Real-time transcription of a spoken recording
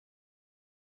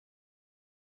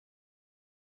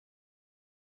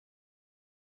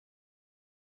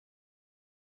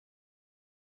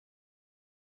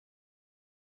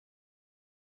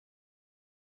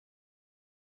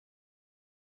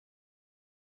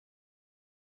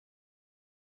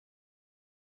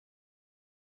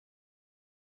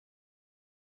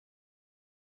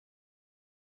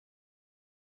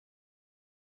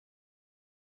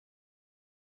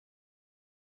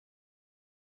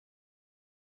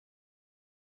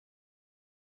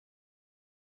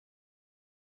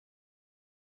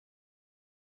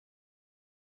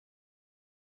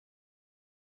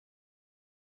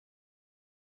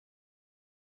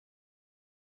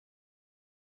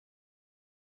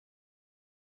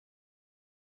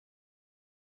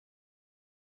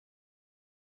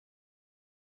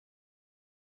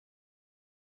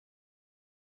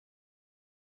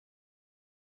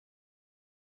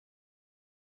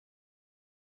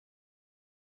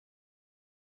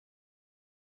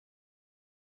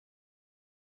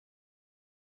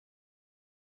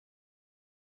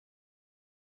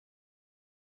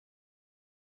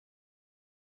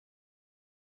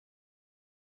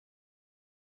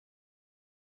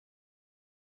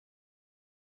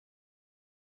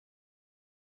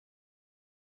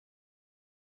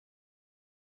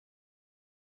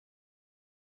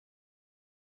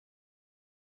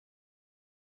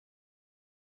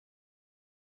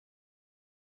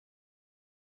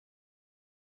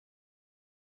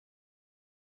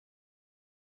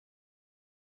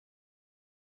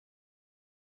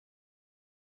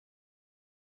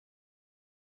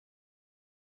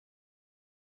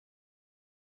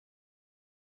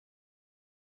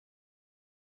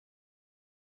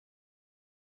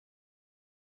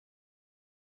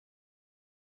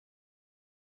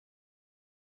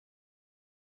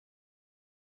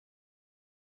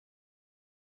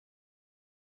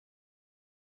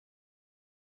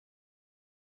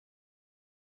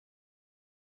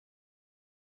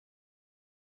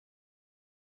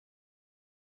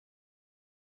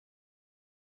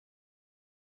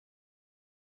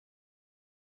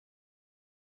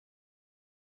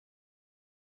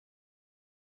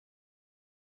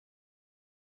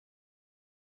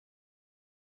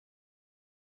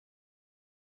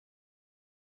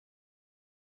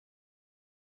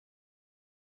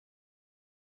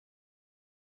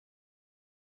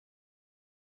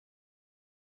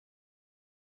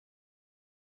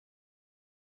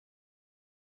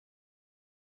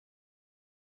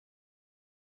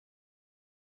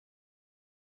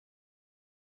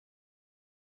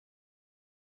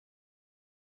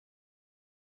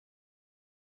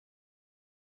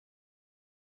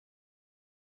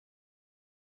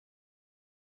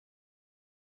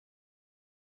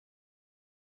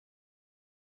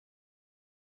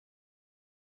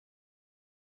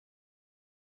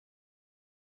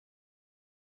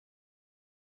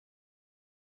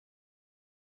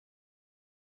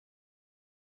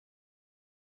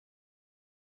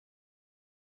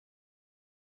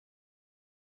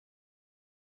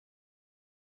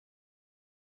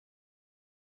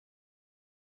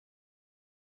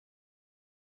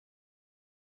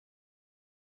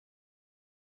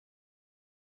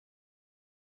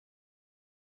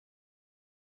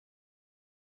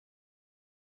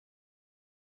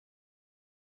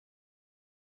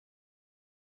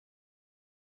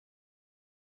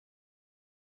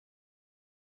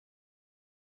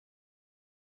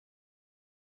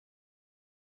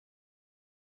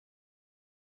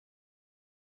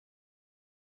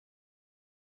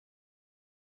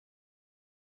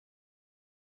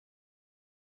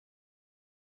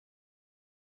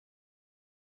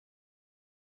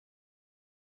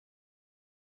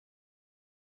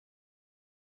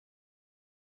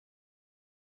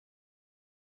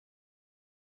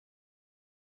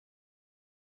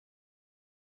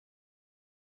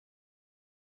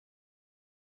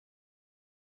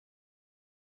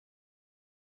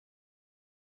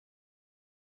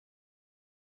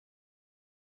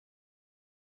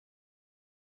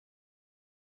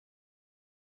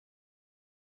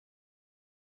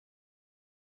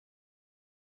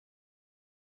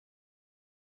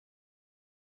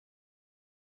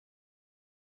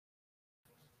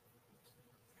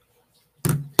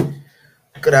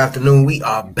Good afternoon. We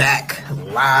are back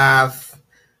live.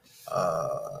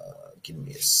 Give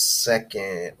me a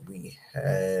second. We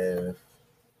have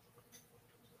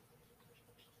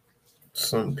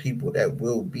some people that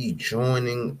will be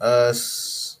joining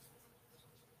us.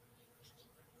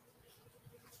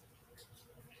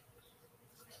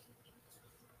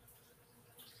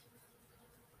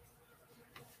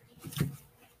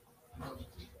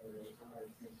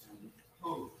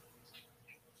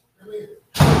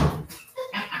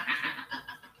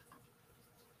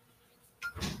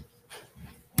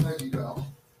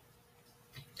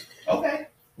 Okay.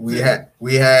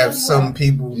 We have some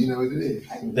people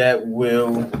that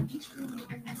will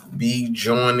be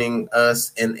joining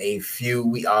us in a few.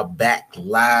 We are back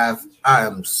live. I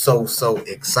am so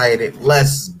excited.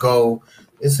 Let's go.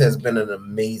 This has been an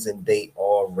amazing day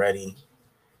already.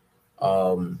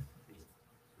 I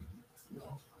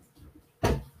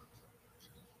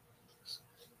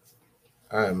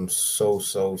am so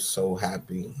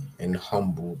happy and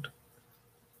humbled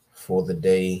for the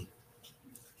day.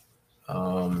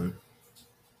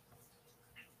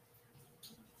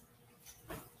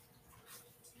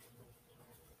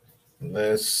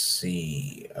 Let's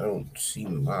see. I don't see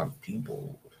my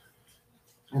people.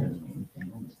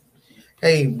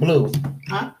 Hey, Blue.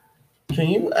 Huh? Can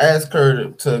you ask her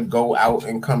to go out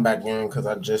and come back in? Because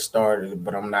I just started,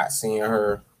 but I'm not seeing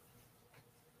her.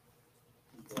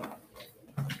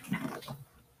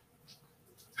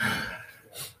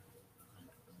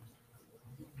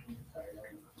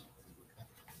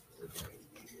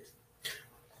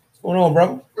 What's going on,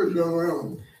 bro? What's going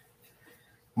on?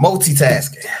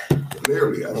 Multitasking.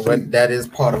 Clearly, But that is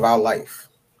part of our life.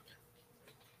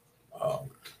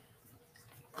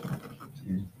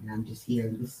 And I'm just here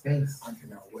in this space. I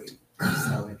cannot wait. I'm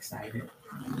so excited.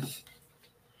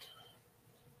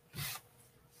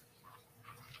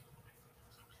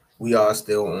 We are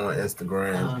still on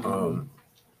Instagram.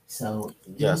 So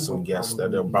got some guests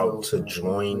that are about to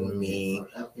join me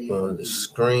on the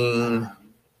screen.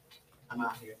 I'm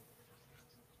out here.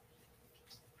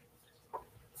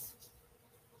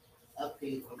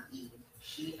 Update on Eve.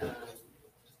 She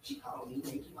called me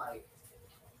maybe like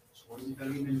 20, 30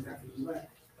 minutes after we left.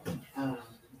 Because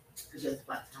she has a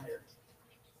flat tire.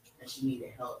 And she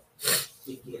needed help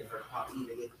to get her car,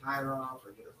 either get the tire off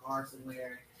or get her car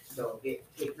somewhere. So take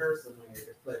her somewhere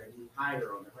to put a new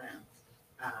tire on the rim.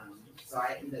 So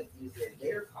I ended up using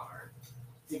their car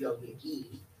to go get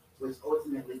Eve, which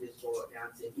ultimately just boiled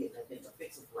down to getting I think a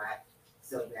fix-a-flat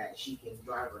so that she can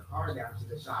drive her car down to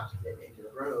the shop at the end of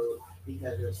the road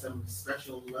because there's some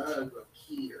special lug or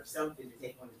key or something to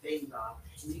take one of the things off.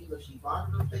 And even though she bought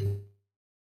her thing,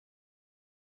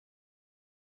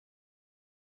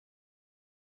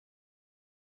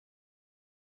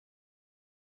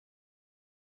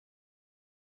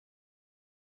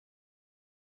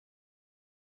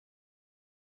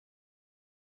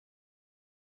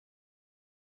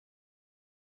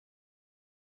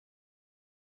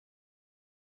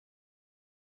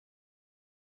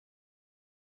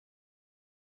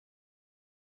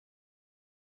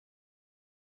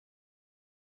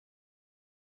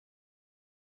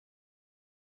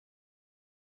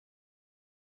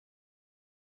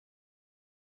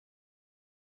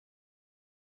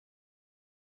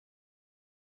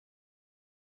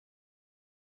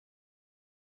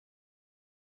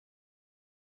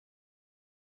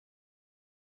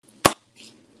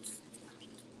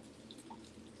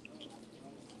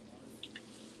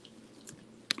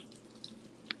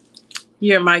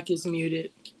 Your mic is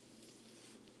muted.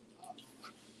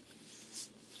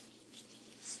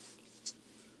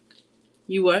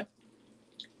 You what?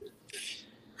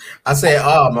 I said,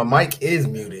 my mic is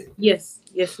muted. Yes,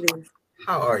 it is.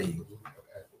 How are you?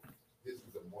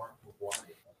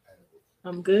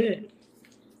 I'm good.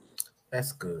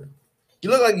 That's good. You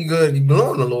look like you're good. You're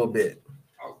glowing a little bit.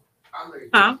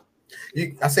 Huh?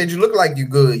 I said you look like you're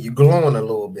good. You're glowing a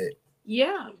little bit.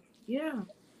 Yeah.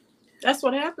 That's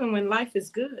what happened when life is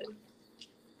good.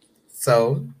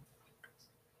 So,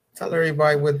 tell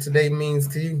everybody what today means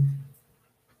to you.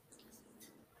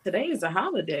 Today is a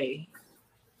holiday,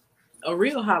 a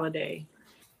real holiday.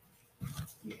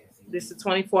 This is a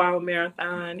 24-hour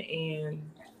marathon,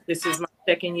 and this is my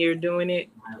second year doing it.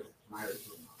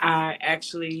 I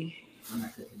actually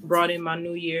brought in my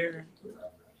new year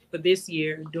for this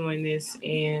year doing this,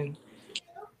 and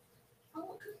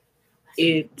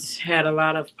it had a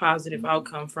lot of positive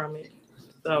outcome from it.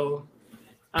 So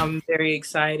I'm very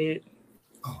excited.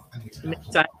 I'm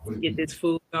excited to get this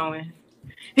food going.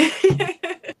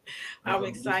 I'm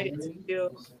excited to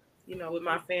feel, with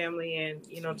my family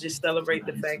and just celebrate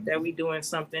the fact that we're doing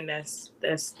something that's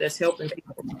helping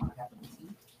people.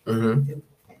 Mm-hmm.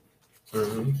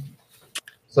 Mm-hmm.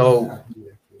 So,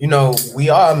 we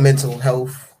are a mental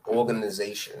health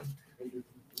organization,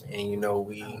 and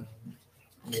we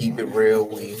keep it real,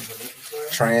 we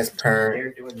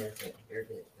transparent.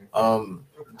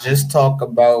 Just talk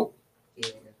about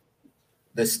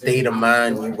the state of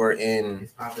mind you were in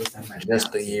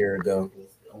just a year ago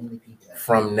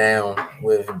from now,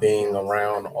 with being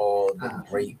around all the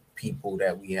great people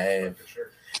that we have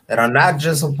that are not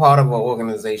just a part of our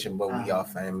organization, but we are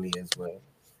family as well.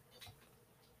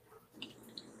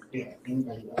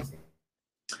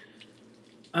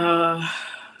 Uh,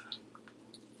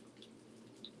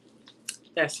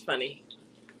 that's funny.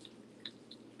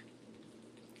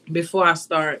 Before I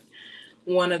start,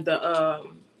 one of the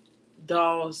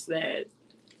dolls that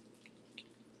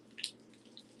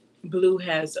Blue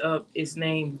has up is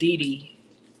named Dee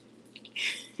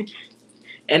Dee.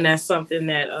 And that's something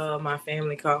that my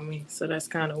family called me. So that's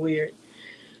kind of weird.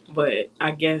 But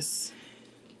I guess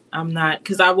I'm not,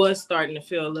 because I was starting to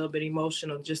feel a little bit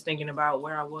emotional just thinking about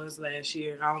where I was last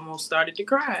year. I almost started to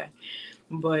cry.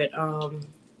 But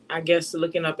I guess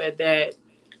looking up at that,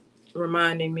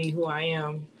 reminding me who I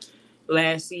am.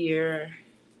 Last year,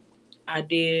 I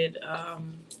did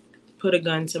put a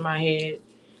gun to my head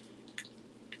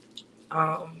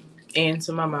and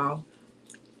to my mouth,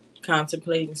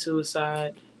 contemplating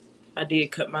suicide. I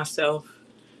did cut myself.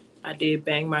 I did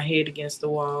bang my head against the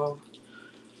wall.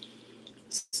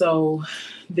 So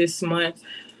this month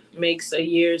makes a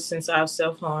year since I've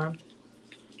self-harmed.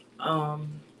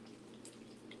 Um,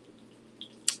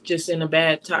 just in a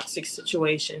bad, toxic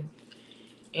situation.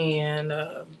 And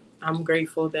I'm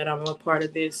grateful that I'm a part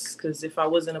of this, because if I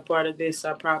wasn't a part of this,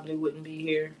 I probably wouldn't be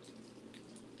here.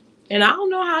 And I don't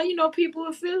know how, people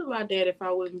would feel about that if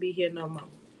I wouldn't be here no more.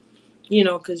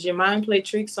 Because your mind play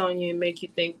tricks on you and make you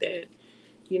think that,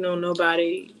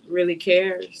 nobody really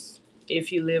cares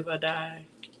if you live or die.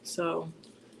 So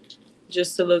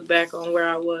just to look back on where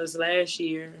I was last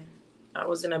year, I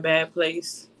was in a bad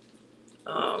place,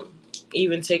 um,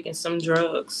 even taking some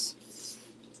drugs.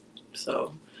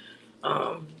 So,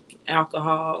 um,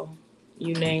 alcohol,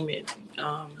 you name it.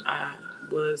 I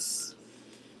was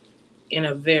in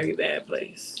a very bad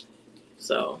place.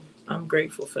 So I'm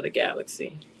grateful for the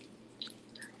galaxy.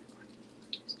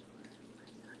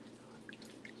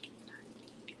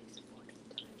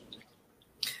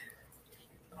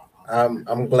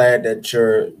 I'm glad that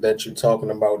you're talking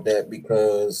about that,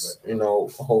 because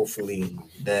hopefully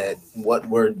that what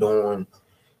we're doing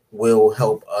will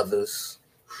help others,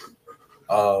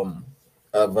 um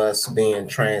of us being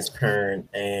transparent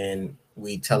and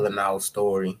we telling our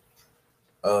story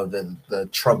of the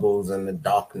troubles and the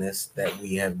darkness that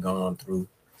we have gone through,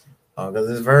 because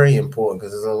it's very important,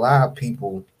 because there's a lot of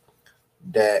people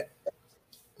that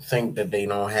think that they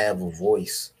don't have a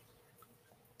voice.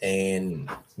 And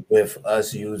with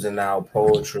us using our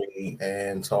poetry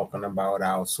and talking about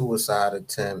our suicide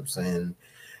attempts and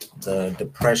the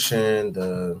depression,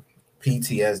 the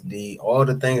PTSD, all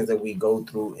the things that we go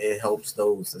through, it helps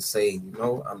those to say,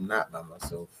 I'm not by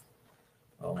myself.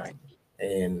 Right.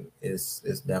 And it's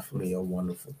definitely a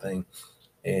wonderful thing.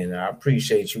 And I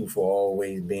appreciate you for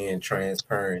always being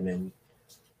transparent and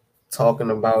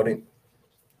talking about it.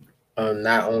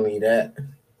 Not only that,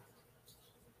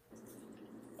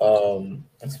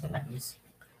 that's fine.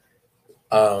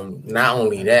 Not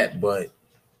only that, but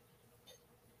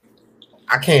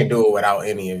I can't do it without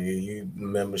any of you. You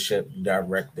membership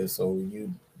director, so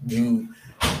you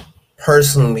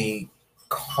personally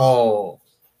call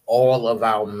all of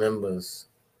our members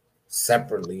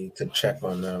separately to check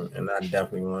on them, and I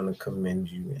definitely want to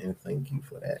commend you and thank you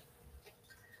for that.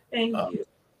 Thank Uh, you.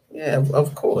 yeah,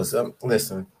 of course.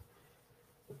 Listen,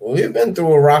 we've been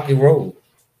through a rocky road,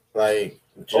 like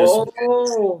just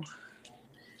Oh,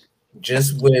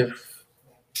 just with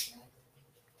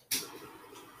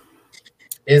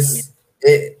it's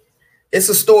it it's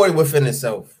a story within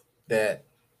itself that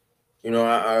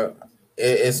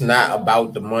it's not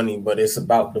about the money, but it's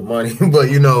about the money. But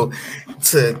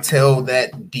to tell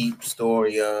that deep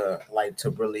story, like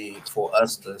to really for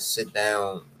us to sit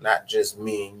down, not just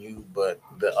me and you, but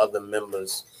the other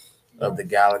members of the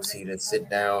galaxy, to sit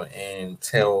down and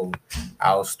tell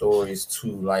our stories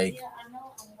to, like,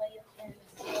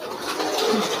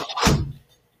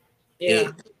 yeah.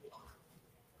 it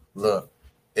look,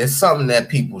 it's something that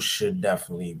people should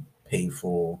definitely pay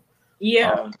for. Uh,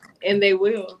 Yeah. And they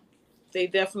will. They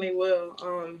definitely will.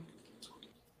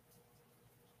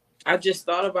 I just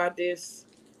thought about this,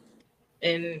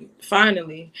 and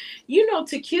finally,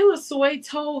 Tequila Sway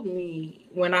told me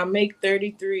when I make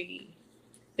 33,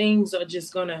 things are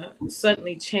just gonna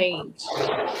suddenly change.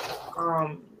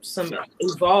 Some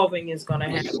evolving is gonna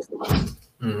happen.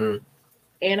 Mm-hmm.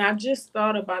 And I just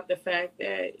thought about the fact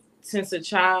that since a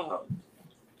child,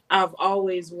 I've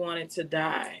always wanted to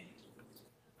die.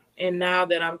 And now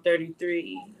that I'm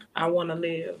 33, I want to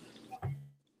live.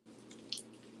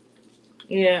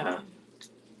 Yeah.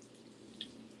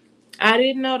 I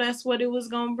didn't know that's what it was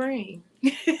going to bring.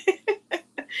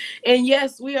 And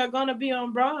yes, we are going to be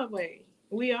on Broadway.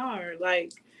 We are.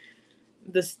 Like,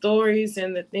 the stories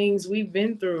and the things we've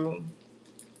been through.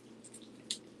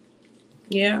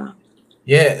 Yeah.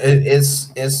 Yeah,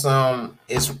 it's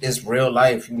real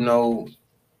life, you know.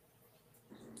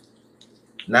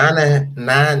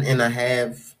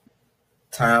 9.5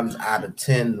 times out of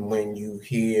 10 when you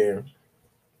hear,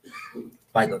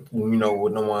 like, you know,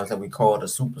 with the ones that we call the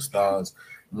superstars,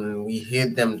 when we hear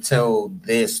them tell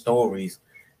their stories,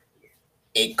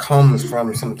 it comes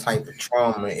from some type of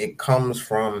trauma. It comes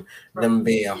from them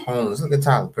being homeless. Look at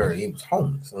Tyler Perry; he was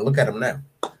homeless, and look at him now.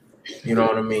 You know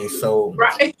what I mean? So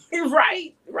right.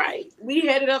 We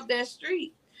headed up that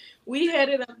street.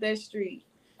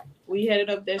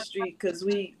 Because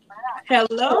we.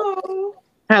 Hello,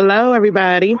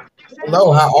 everybody.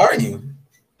 hello, how are you?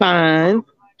 Fine.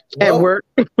 At work.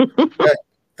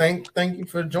 Thank you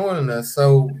for joining us.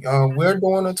 So we're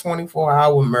doing a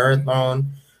 24-hour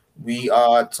marathon. We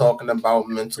are talking about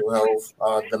mental health.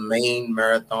 The main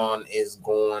marathon is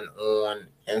going on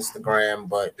Instagram,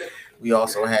 but we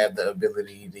also have the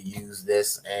ability to use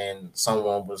this, and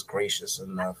someone was gracious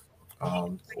enough.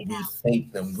 We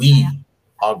thank them. We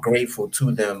are grateful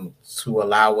to them to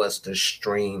allow us to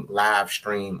live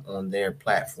stream on their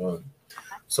platform.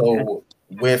 So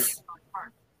with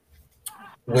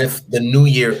the new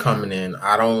year coming in,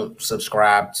 I don't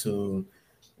subscribe to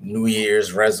New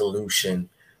Year's resolution,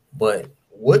 but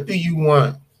what do you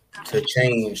want to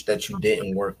change that you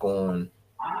didn't work on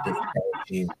this past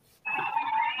year?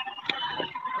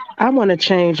 I want to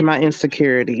change my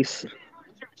insecurities.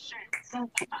 I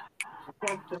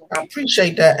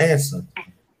appreciate that answer.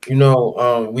 You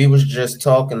know, we was just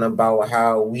talking about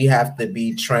how we have to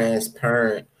be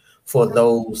transparent for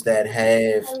those that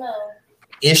have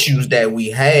issues that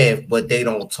we have, but they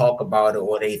don't talk about it,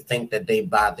 or they think that they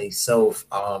by themselves.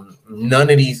 None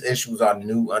of these issues are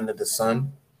new under the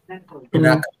sun, and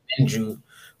I commend you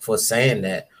for saying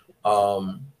that.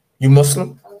 You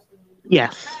Muslim?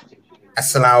 Yes.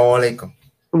 Assalamu alaikum.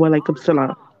 Wa alaikum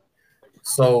salam.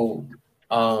 So,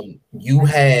 you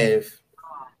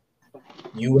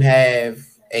have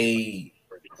a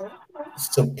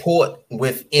support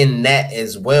within that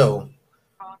as well,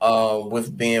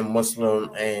 with being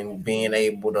Muslim and being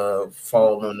able to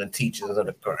fall on the teachings of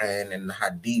the Quran and the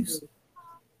Hadiths.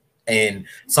 And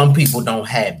some people don't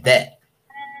have that.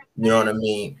 You know what I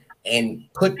mean? And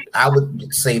I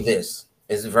would say this: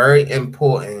 it's very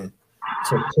important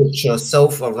to put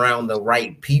yourself around the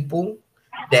right people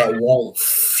that won't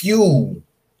fuel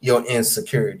your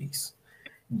insecurities,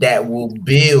 that will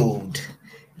build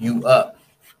you up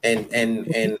and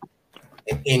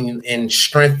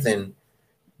strengthen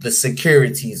the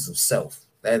securities of self.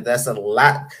 That's a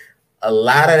lot. A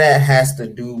lot of that has to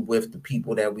do with the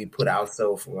people that we put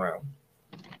ourselves around.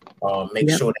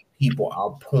 Make sure that people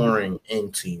are pouring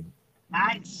into you.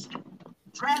 Nice.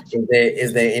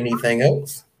 Is there anything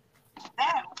else?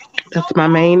 That's my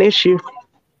main issue.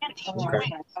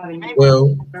 Okay.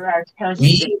 Well,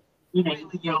 we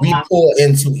pour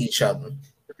into each other.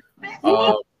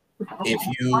 If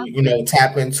you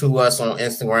tap into us on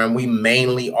Instagram, we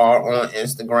mainly are on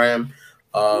Instagram.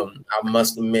 I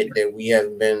must admit that we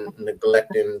have been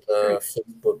neglecting the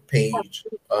Facebook page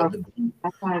of the group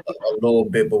a little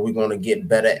bit, but we're going to get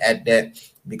better at that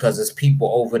because there's people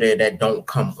over there that don't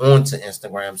come onto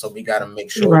Instagram, so we got to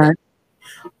make sure that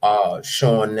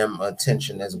showing them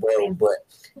attention as well. But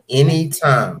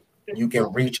anytime you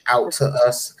can reach out to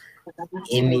us,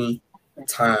 any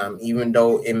time, even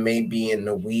though it may be in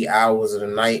the wee hours of the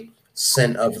night,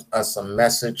 send us a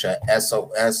message, a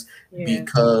SOS,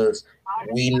 because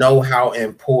we know how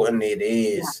important it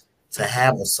is to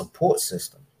have a support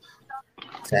system,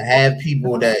 to have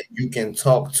people that you can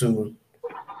talk to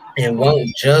and won't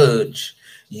judge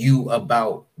you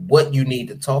about what you need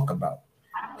to talk about.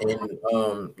 And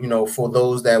for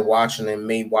those that watching and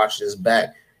may watch this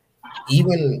back,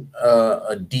 even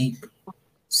a deep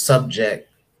subject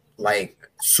like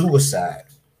suicide,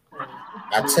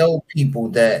 I tell people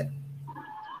that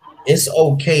it's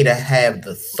okay to have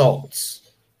the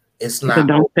thoughts. It's not. But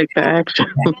don't take the action.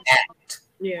 Act.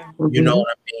 Yeah. You know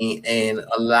what I mean? And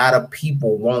a lot of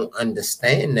people won't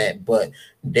understand that, but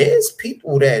there's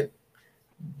people that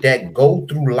go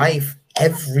through life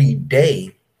every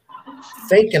day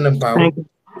thinking about Thank you.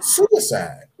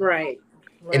 suicide. Right.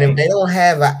 And if they don't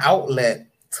have an outlet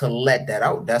to let that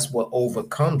out, that's what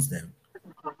overcomes them.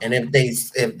 And if they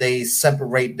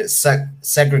separate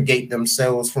segregate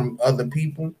themselves from other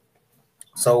people,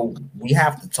 so we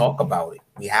have to talk about it.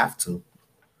 We have to.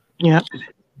 Yeah.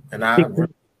 And I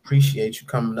really appreciate you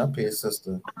coming up here,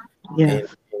 sister.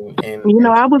 Yes. And You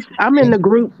know, I'm in the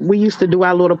group. We used to do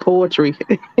our little poetry.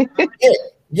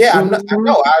 yeah. I know.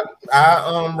 Mhm.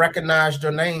 I recognized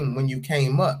your name when you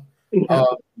came up. Yeah.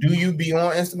 Do you be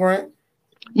on Instagram?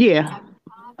 Yeah.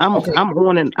 I'm Okay.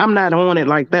 on it. I'm not on it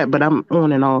like that, but I'm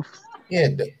on and off. Yeah.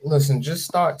 Listen, just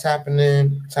start tapping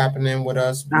in with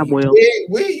us. I will.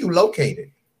 Where are you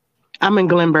located? I'm in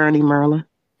Glen Burnie, Maryland.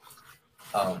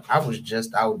 I was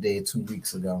just out there 2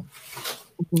 weeks ago.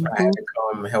 Mm-hmm. I had to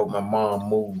come and help my mom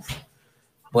move.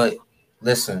 But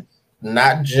listen,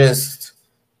 not just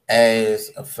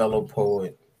as a fellow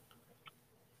poet,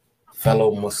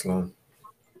 fellow Muslim,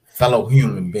 fellow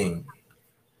human being.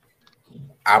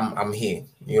 I'm here.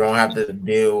 You don't have to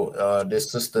deal.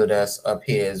 This sister that's up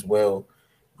here as well.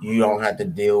 You don't have to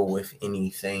deal with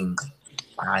anything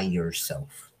by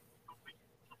yourself.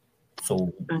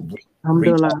 So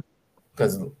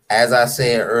because as I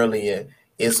said earlier,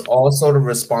 it's also the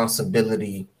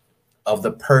responsibility of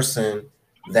the person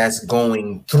that's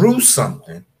going through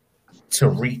something to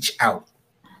reach out.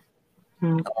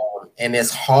 And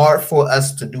it's hard for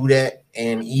us to do that.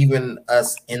 And even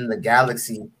us in the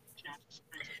galaxy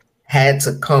had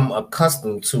to come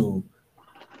accustomed to,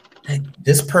 hey,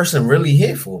 this person really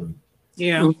here for me.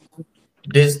 Yeah.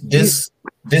 This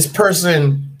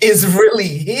person is really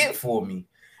here for me.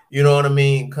 You know what I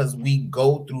mean? Because we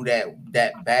go through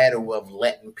that battle of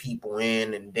letting people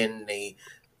in, and then they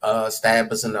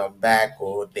stab us in our back,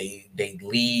 or they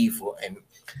leave,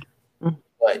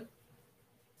 but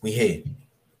we here.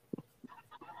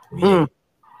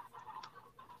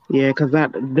 Yeah, because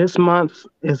this month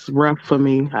is rough for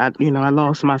me. I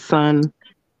lost my son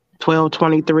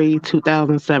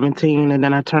 12/23/2017, and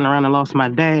then I turned around and lost my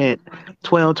dad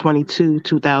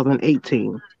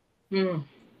 12/22/2018.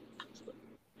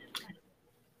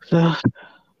 So,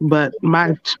 but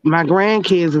my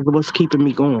grandkids is what's keeping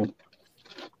me going.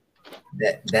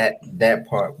 That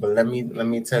part. But let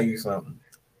me tell you something.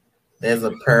 There's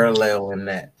a parallel in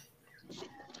that.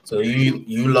 So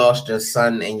you lost your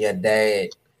son and your dad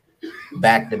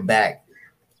back to back,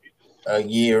 a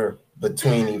year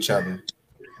between each other.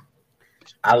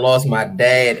 I lost my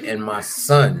dad and my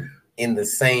son in the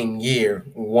same year,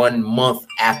 1 month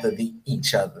after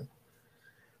each other.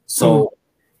 So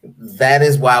that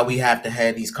is why we have to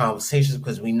have these conversations,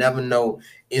 because we never know.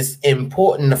 It's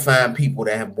important to find people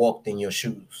that have walked in your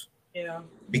shoes. Yeah.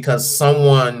 Because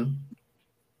someone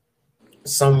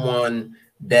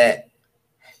that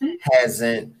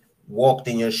hasn't walked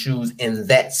in your shoes in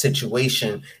that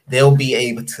situation, they'll be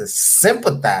able to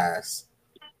sympathize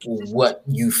with what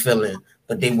you feeling,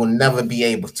 but they will never be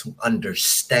able to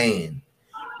understand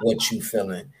what you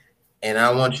feeling. And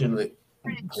I want you to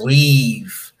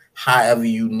grieve however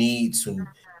you need to.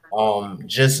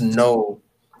 Just know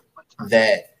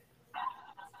that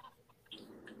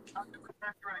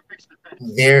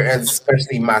there,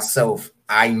 especially myself,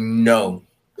 I know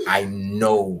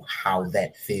how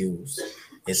that feels,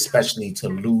 especially to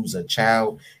lose a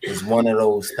child. Is one of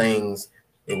those things.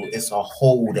 It's a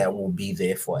hole that will be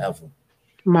there forever.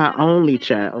 My only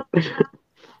child.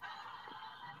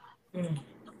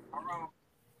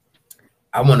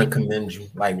 I want to commend you,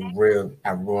 like real.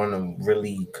 I want to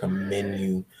really commend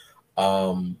you.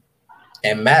 And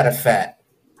matter of fact,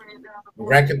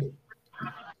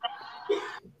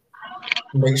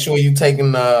 make sure you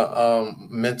taking a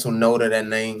mental note of that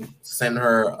name. Send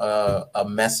her a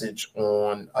message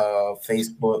on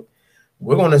Facebook.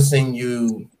 We're gonna send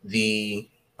you the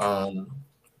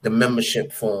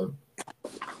membership form,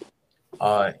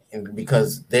 and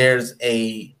because there's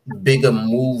a bigger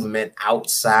movement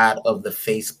outside of the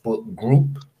Facebook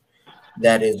group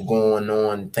that is going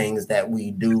on, things that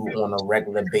we do on a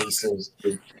regular basis.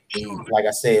 Like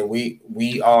I said,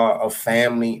 we are a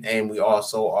family, and we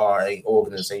also are an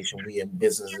organization. We in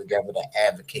business together to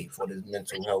advocate for this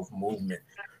mental health movement.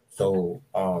 So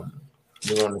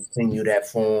we're going to send you that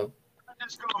form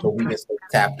so we can stay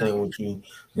tapped in with you.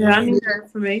 Yeah, I need that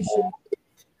information.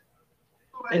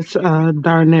 It's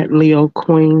Darnett Leo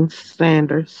Queen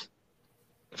Sanders.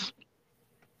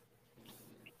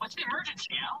 What's the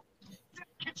emergency, Al?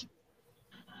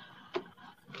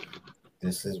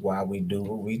 This is why we do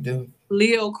what we do.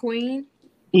 Leo Queen?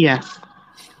 Yes.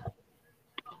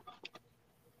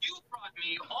 You brought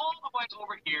me all the way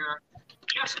over here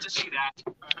just to see that.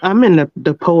 I'm in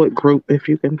the poet group. If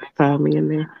you can find me in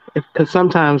there, because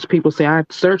sometimes people say I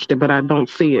searched it, but I don't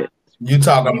see it. You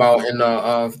talking about in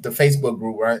the Facebook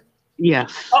group, right?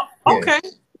 Yes. Oh, Yeah. okay.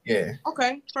 Yeah.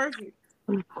 Okay. Perfect.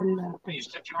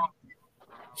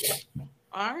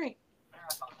 All right.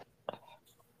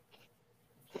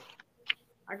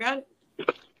 I got it.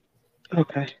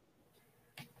 Okay.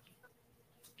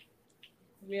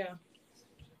 Yeah.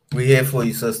 We here for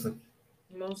you, sister.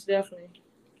 Most definitely.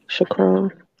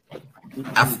 Shakron.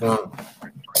 Afwan.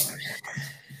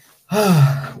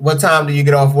 What time do you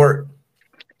get off work?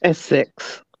 At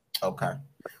 6. Okay.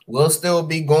 We'll still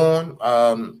be going.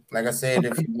 Like I said,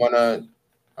 if you wanna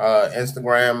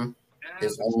Instagram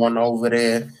is on over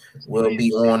there. We'll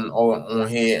be on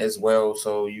here as well,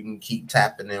 so you can keep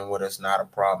tapping in with us. Not a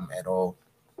problem at all.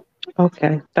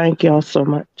 Okay. Thank y'all so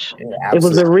much. Yeah, It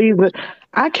was absolutely. a reason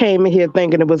I came in here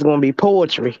thinking it was going to be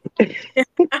poetry.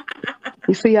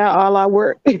 You see how all I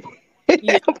work? Yeah.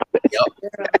 Yep.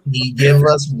 He give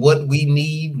us what we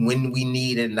need when we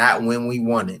need it, not when we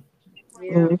want it.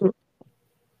 Yeah. Mhm.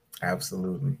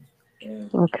 Absolutely. Yeah.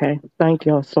 Okay. Thank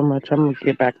y'all so much. I'm going to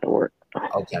get back to work.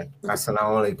 Okay.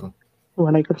 Assalamu alaikum.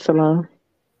 Walaikum salam.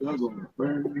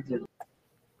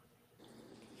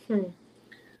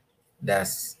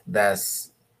 That's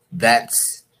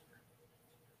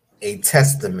a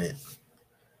testament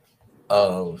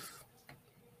of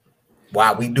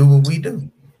why we do what we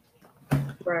do.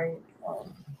 Right.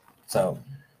 So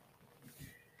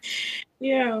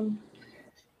Yeah.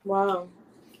 Wow.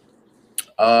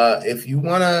 if you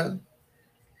wanna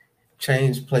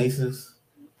change places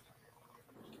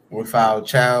with our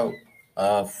child,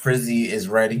 Frizzy is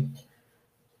ready.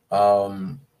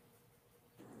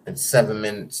 It's 7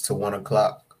 minutes to 1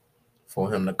 o'clock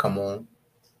for him to come on.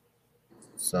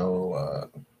 So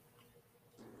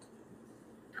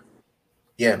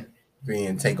yeah, we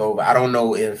can take over. I don't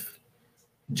know if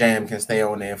Jam can stay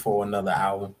on there for another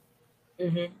hour.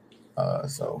 Mm-hmm.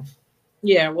 So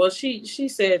Yeah. Well, she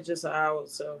said just an hour,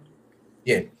 so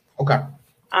yeah, okay.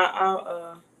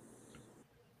 I'll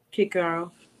kick her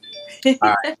off.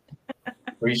 All right.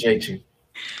 Appreciate you.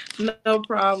 No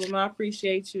problem. I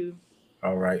appreciate you.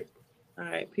 All right. All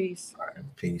right. Peace. All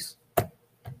right. Peace.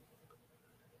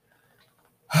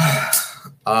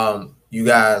 You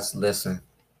guys listen.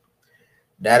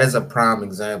 That is a prime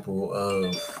example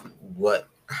of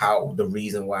how the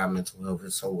reason why mental health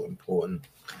is so important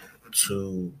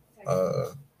to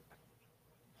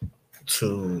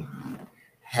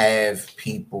have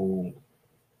people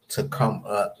to come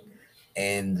up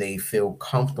and they feel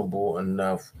comfortable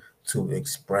enough to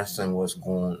expressing what's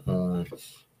going on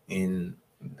in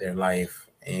their life,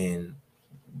 and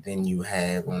then you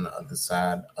have on the other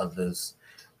side others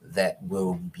that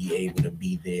will be able to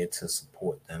be there to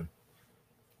support them.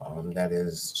 That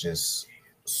is just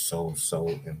so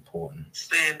important.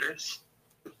 Sanders.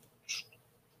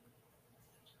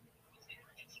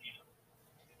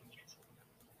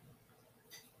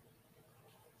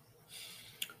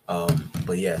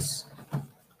 But yes,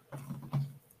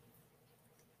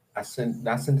 I sent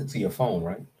it to your phone,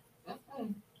 right?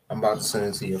 I'm about to send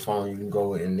it to your phone. You can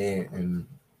go in there and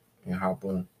hop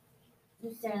on.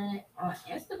 You send it on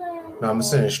Instagram? No, I'm gonna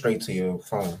send it straight to your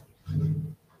phone.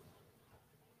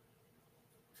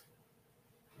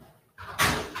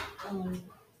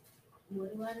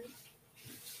 What do I do?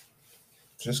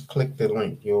 Just click the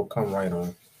link. You'll come right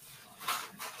on.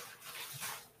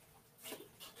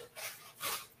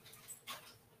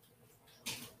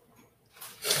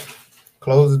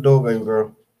 Close the door, baby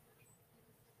girl.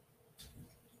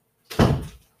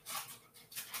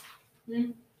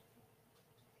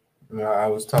 No, I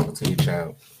was talking to your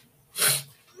child.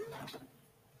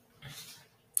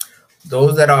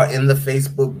 Those that are in the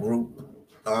Facebook group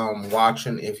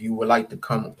watching, if you would like to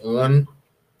come on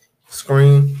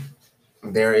screen,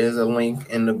 there is a link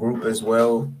in the group as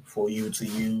well for you to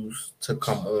use to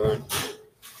come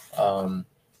on.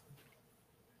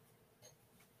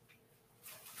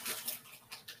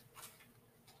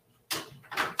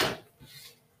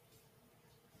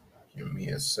 Give me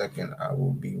a second. I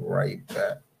will be right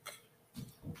back.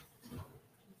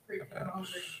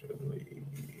 Actually,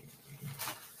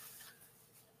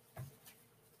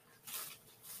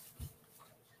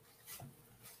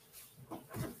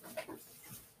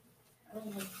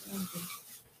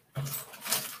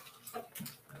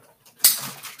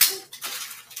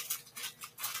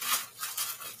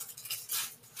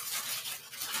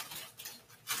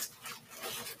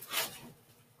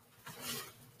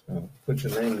 put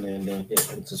your name in there and then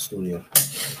hit into studio.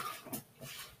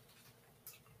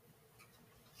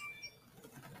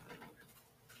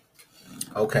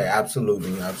 Okay,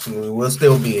 absolutely. We'll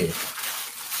still be here.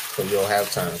 so you'll have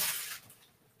time.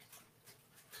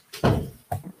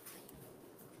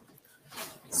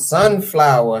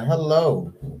 Sunflower,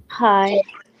 hello. Hi.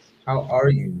 How are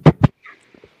you?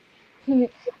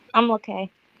 I'm okay.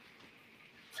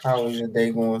 How is your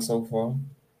day going so far?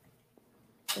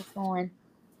 It's going.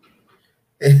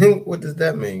 What does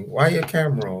that mean? Why your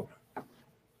camera off?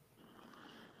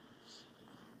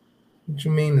 What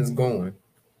you mean it's going?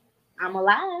 I'm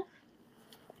alive.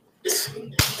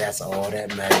 That's all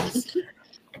that matters.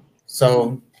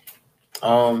 So,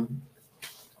 um,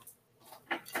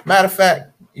 matter of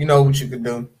fact, you know what you could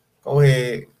do? Go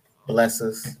ahead, bless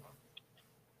us.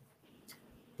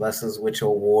 Bless us with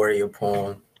your warrior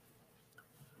poem.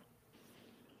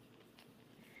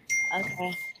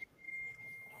 Okay.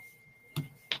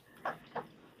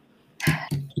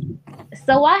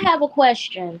 So I have a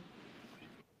question.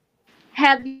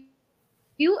 Have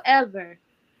you ever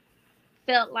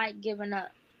felt like giving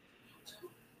up?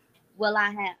 Well, I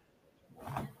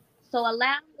have. So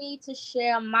allow me to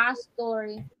share my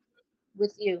story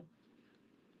with you.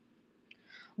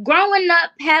 Growing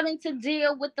up, having to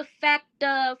deal with the fact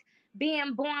of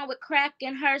being born with crack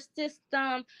in her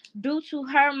system due to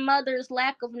her mother's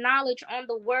lack of knowledge on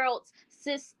the world's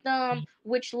system,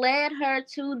 which led her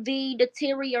to the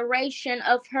deterioration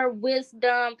of her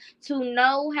wisdom to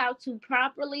know how to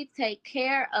properly take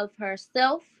care of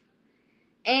herself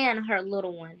and her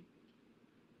little one.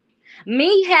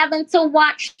 Me having to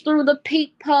watch through the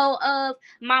peephole of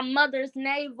my mother's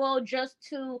navel just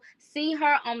to see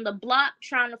her on the block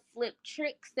trying to flip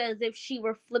tricks as if she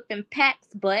were flipping packs,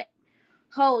 but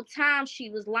whole time she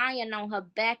was lying on her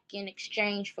back in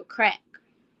exchange for crack.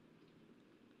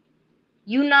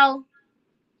 You know,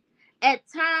 at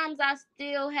times I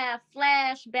still have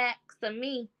flashbacks of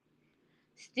me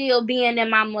still being in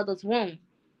my mother's womb.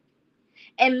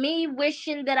 And me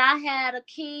wishing that I had a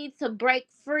key to break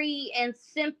free and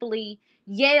simply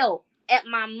yell at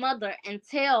my mother and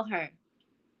tell her,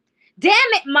 "Damn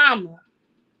it, mama,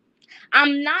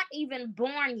 I'm not even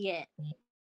born yet."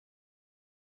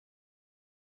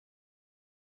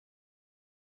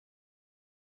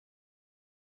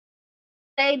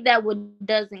 Say that what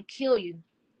doesn't kill you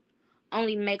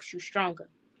only makes you stronger.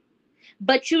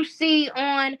 But you see,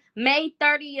 on May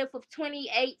 30th of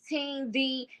 2018,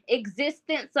 the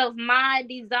existence of my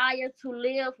desire to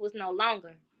live was no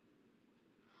longer.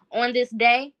 On this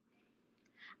day,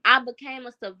 I became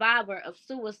a survivor of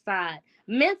suicide,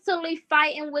 mentally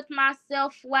fighting with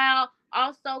myself while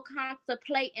also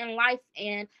contemplating life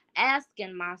and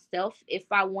asking myself if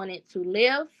I wanted to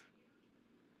live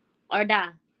or die.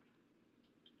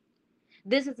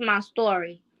 This is my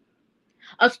story.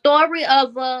 A story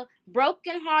of a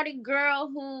broken-hearted girl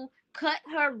who cut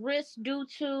her wrist due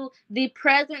to the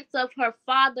presence of her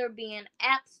father being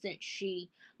absent. She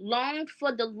longed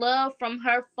for the love from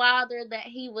her father that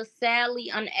he was sadly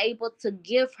unable to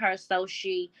give her, so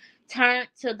she turned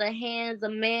to the hands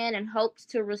of man in hopes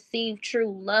to receive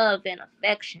true love and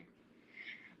affection.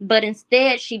 But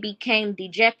instead, she became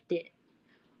dejected,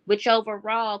 which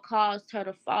overall caused her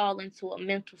to fall into a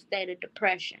mental state of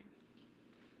depression.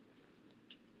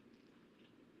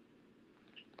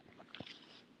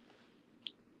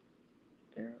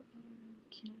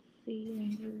 Can't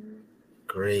see her.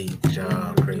 Great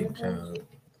job, great job.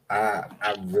 I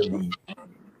I really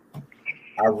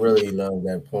I really love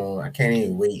that poem. I can't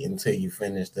even wait until you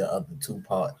finish the other two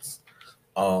parts.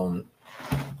 Um,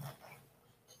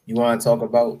 you want to talk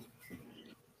about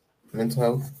mental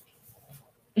health?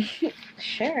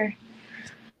 Sure.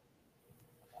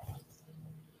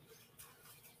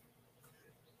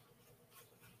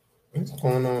 What's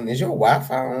going on? Is your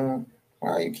Wi-Fi on?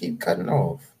 Why you keep cutting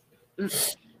off?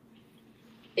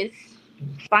 It's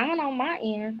fine on my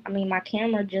end. I mean, my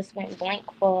camera just went blank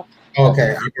for a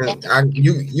Okay, split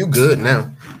you good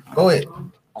now. Go ahead.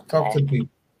 Talk to Okay. the people.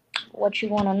 What you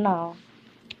want to know?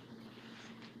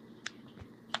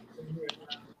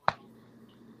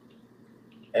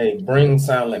 Hey, bring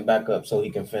Silent back up so he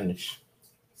can finish.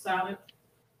 Silent.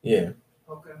 Yeah,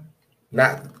 Okay.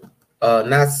 not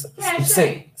not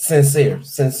Cache. sincere.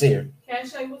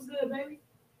 Cache, what's good, baby?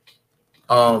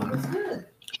 Um, What's good?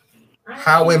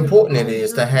 how important it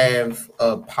is to have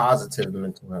a positive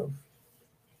mental health.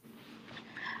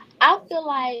 I feel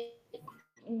like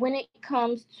when it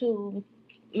comes to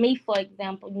me, for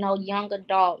example, young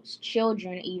adults,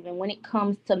 children, even when it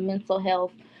comes to mental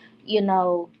health, you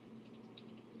know,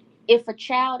 if a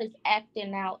child is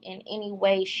acting out in any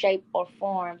way, shape, or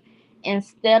form,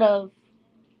 instead of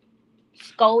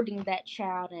scolding that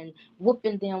child and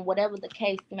whooping them, whatever the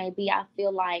case may be, I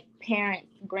feel like parents,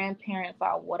 grandparents,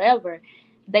 or whatever,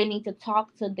 they need to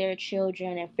talk to their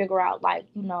children and figure out, like,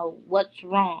 you know, what's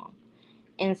wrong,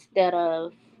 instead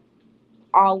of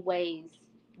always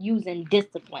using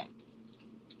discipline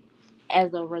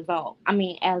as a result. I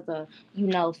mean, as a, you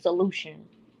know, solution,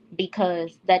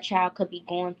 because that child could be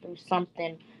going through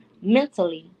something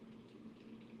mentally.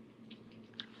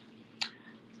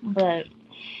 But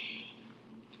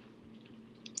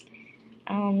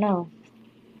I don't know.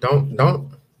 Don't.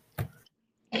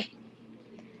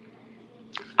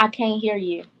 I can't hear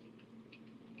you.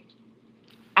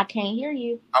 I can't hear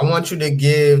you. I want you to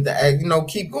give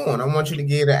keep going. I want you to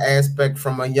give the aspect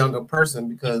from a younger person,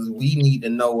 because we need to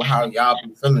know how y'all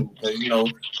be feeling, because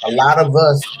a lot of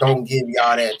us don't give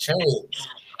y'all that chance.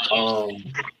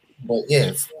 But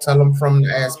yes, tell them from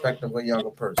the aspect of a younger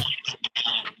person.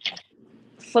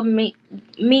 For me,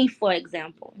 for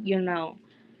example, you know,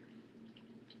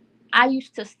 I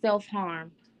used to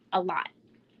self-harm a lot,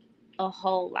 a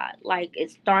whole lot. Like,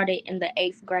 it started in the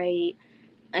 8th grade,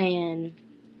 and,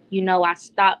 you know, I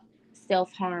stopped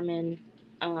self-harming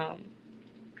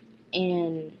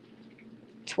in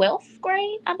 12th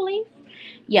grade, I believe.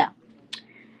 Yeah.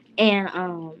 And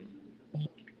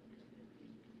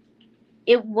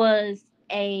it was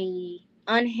a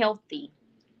unhealthy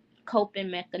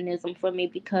coping mechanism for me,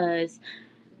 because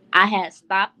I had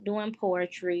stopped doing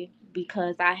poetry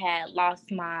because I had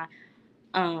lost my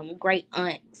great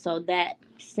aunt. So that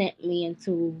sent me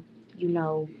into, you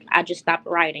know, I just stopped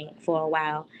writing for a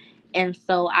while. And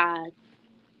so I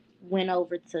went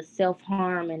over to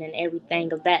self-harming and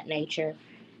everything of that nature.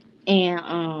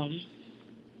 And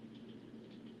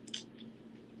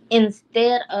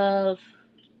instead of,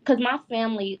 because my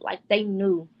family, like, they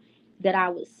knew that I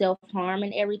would self-harm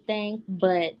and everything,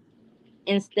 but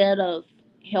instead of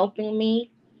helping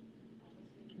me,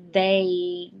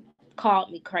 they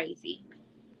called me crazy,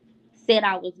 said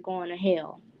I was going to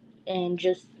hell, and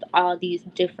just all these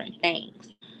different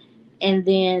things. And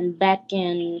then back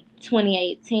in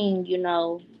 2018, you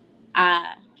know,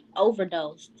 I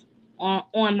overdosed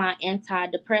on my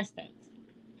antidepressants.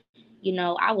 You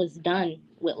know, I was done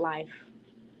with life.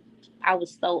 I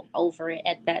was so over it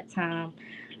at that time.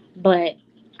 But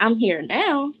I'm here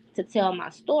now to tell my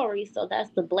story, so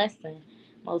that's the blessing,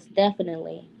 most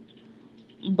definitely.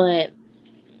 But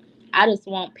I just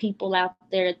want people out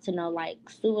there to know, like,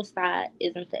 suicide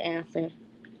isn't the answer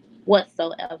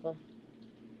whatsoever.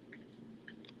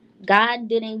 God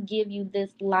didn't give you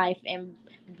this life and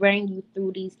bring you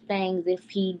through these things if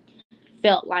He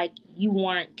felt like you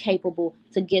weren't capable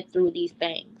to get through these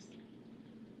things.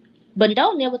 But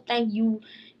don't never think you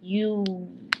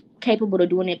capable of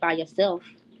doing it by yourself.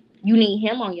 You need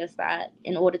Him on your side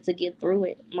in order to get through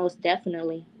it, most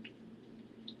definitely.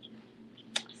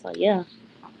 So yeah.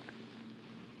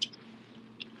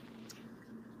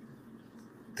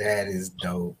 That is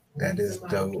dope. That is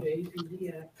dope.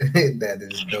 That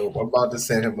is dope. I'm about to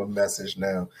send him a message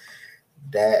now.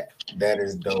 That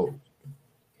is dope.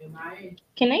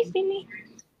 Can they see me?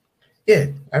 Yeah,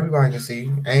 everybody can see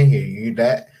you. I ain't hear you.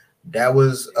 That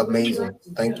was amazing.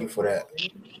 Thank you for that.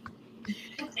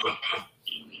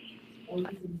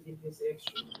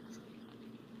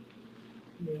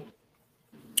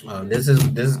 This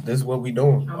is what we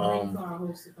doing.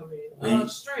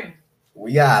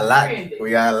 We got a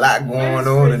lot going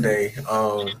on today.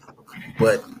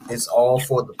 But it's all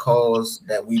for the cause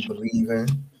that we believe in.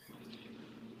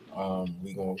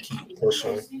 We gonna keep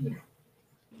pushing.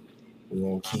 We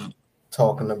gonna keep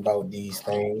talking about these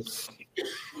things.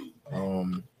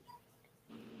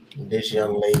 This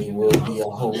young lady will be a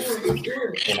host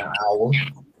in an hour.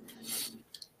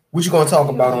 What you gonna talk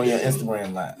about on your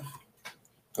Instagram live?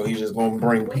 So you just gonna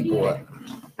bring people up?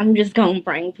 I'm just gonna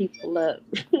bring people up.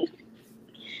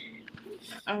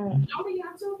 I'm probably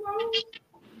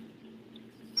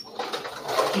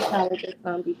just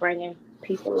gonna be bringing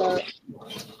people up.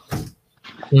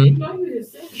 You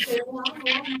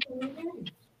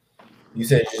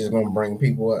said you're just gonna bring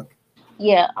people up?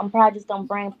 Yeah, I'm probably just gonna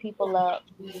bring people up,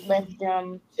 let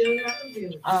them, you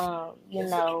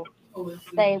know,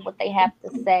 say what they have to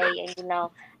say, and, you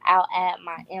know, I'll add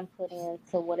my input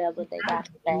into whatever they got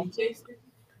to say.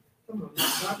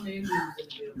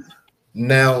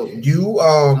 Now you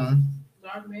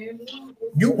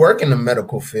work in the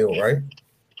medical field, right?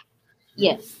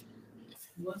 Yes.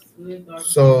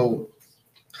 So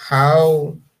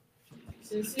how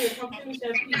does it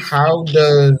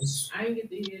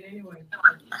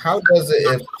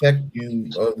affect you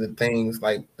of the things,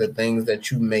 like the things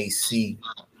that you may see?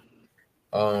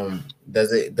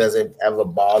 Does it ever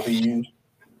bother you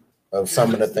of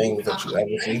some of the things that you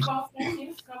ever see?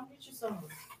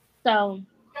 So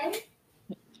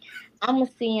I'm a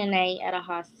CNA at a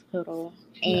hospital,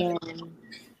 Yeah.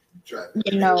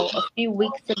 and a few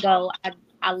weeks ago,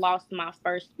 I lost my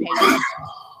first patient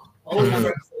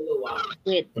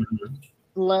with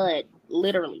blood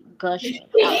literally gushing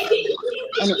out,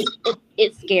 and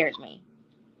it scared me.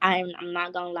 I'm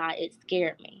not gonna lie, it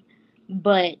scared me,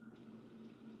 but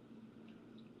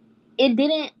it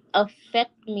didn't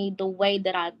affect me the way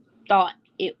that I thought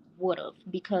it would have,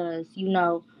 because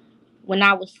when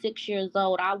I was 6 years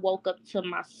old, I woke up to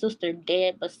my sister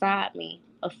dead beside me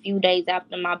a few days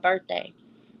after my birthday.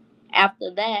 After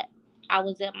that, I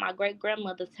was at my great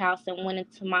grandmother's house and went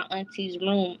into my auntie's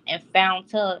room and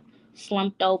found her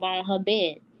slumped over on her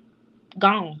bed,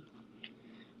 gone.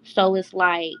 So it's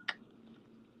like,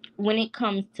 when it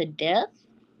comes to death,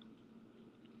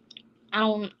 I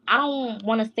don't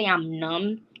want to say I'm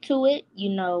numb to it,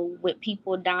 with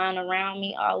people dying around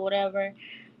me or whatever,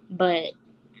 but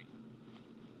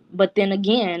then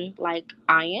again, like,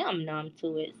 I am numb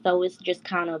to it. So it's just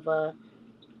kind of a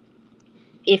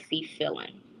iffy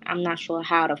feeling. I'm not sure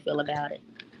how to feel about it.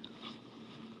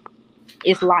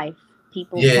 It's life.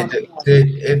 People Yeah, come.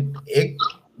 it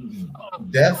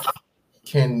death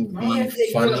can be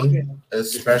funny,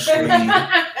 especially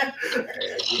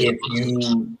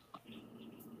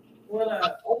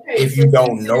if you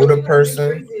don't know the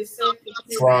person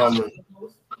from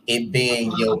it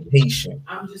being your patient.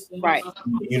 Right.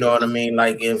 You know what I mean?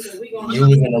 Like if you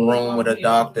was in a room with a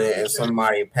doctor and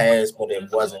somebody passed, but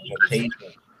it wasn't your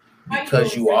patient,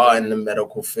 because you are in the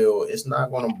medical field, it's not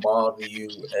going to bother you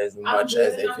as much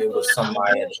as if it was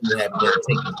somebody that you have been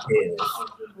taking care of.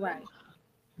 Right.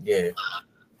 Yeah,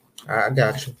 I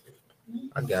got you.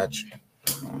 And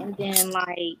then,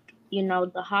 like,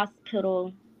 the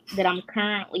hospital that I'm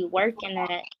currently working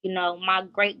at, my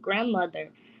great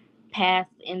grandmother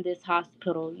passed in this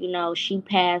hospital. She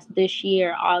passed this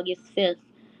year, August 5th.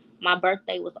 My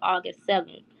birthday was August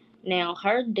 7th. Now,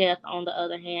 her death, on the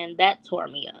other hand, that tore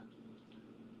me up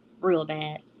real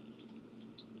bad.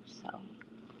 So,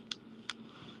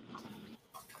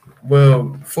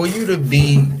 Well, for you to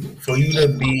be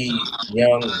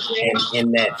young and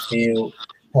in that field,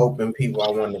 helping people, I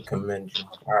want to commend you.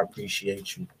 I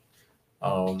appreciate you.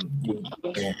 And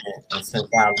since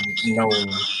I've known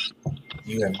you,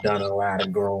 you have done a lot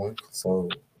of growing. So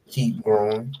keep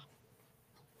growing.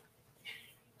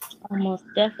 almost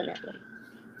definitely.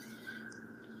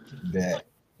 That.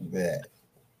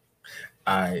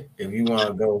 All right, if you want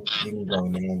to go, you can go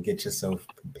now and get yourself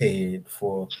prepared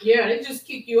for. Yeah, they just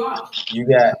kick you off. You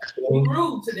got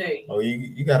rude today. Oh,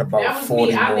 you got about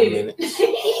 40 more minutes.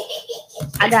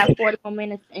 I got 40 more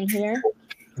minutes in here.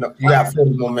 No, you got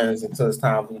 40 more minutes until it's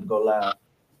time for you to go live.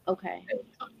 Okay.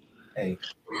 Hey,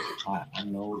 I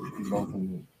know we both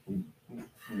can,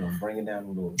 bring it down a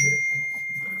little bit.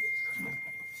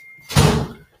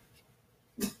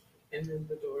 And then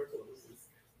the door closes.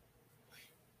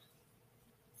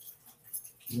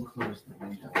 You close the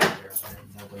window.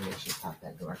 No way it should pop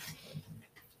that door.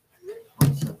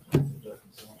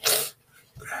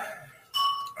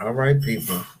 All right,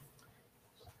 people.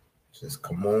 Just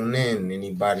come on in.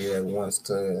 Anybody that wants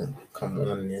to come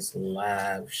on this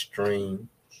live stream,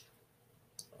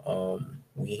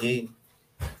 we here.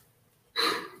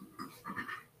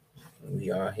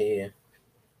 We are here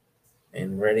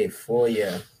and ready for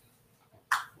you.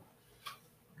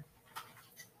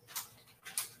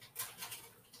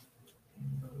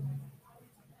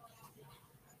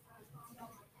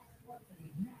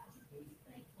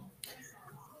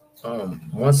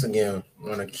 Once again,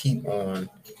 want to keep on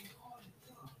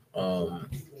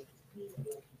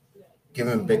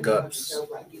giving big ups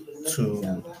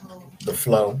to the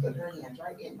flow,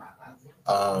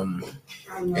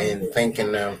 and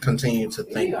thanking them, continue to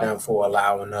thank them for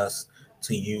allowing us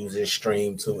to use this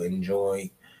stream to enjoy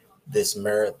this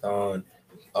marathon.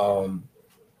 We're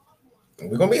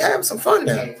gonna be having some fun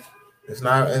now.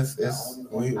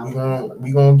 We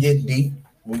gonna get deep.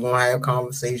 We're gonna have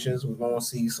conversations. We're gonna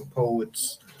see some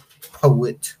poet,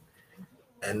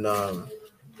 and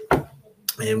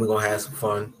we're gonna have some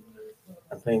fun.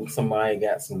 I think somebody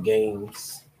got some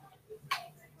games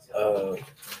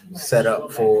set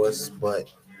up for us,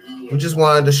 but we just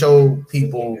wanted to show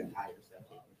people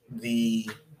the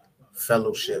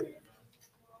fellowship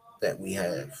that we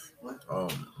have.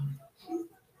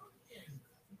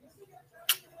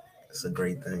 It's a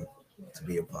great thing to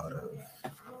be a part of.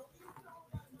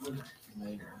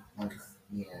 Yeah. I'm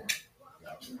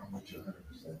with you 100%.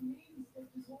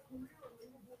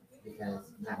 Because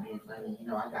not being funny,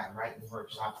 I got writing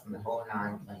workshops and the whole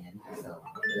 9 planned, so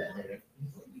I'll do that later.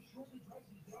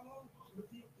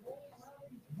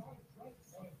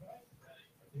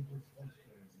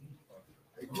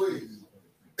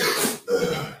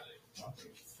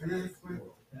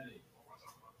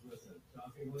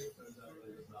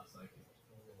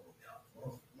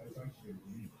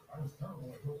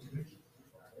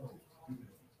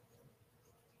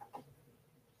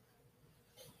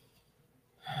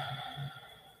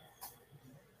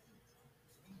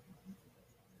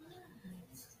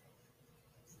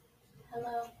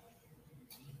 Hello.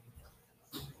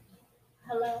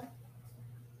 Hello.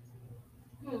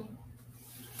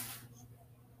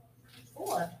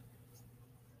 What?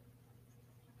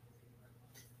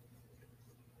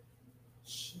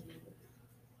 Shit.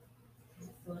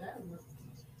 Whatever.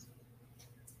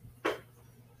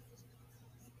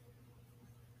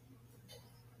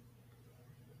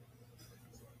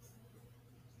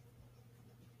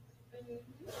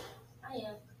 I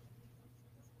am.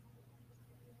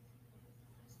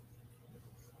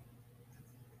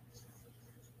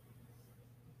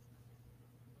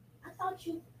 I thought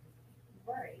you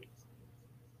right.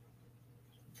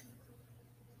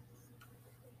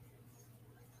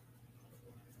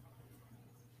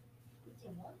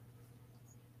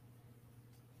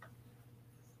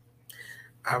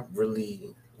 I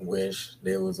really wish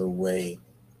there was a way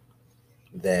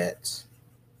that,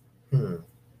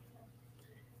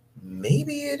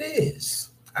 maybe it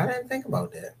is. I didn't think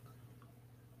about that.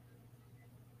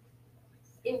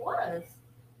 It was.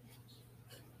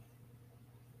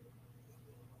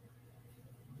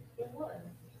 It was.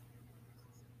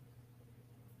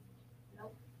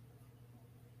 Nope.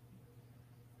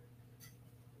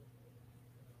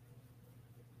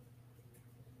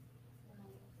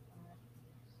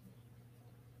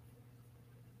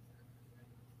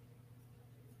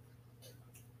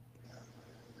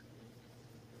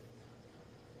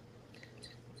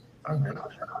 All right.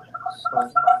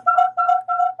 So,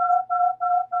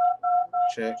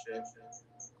 check.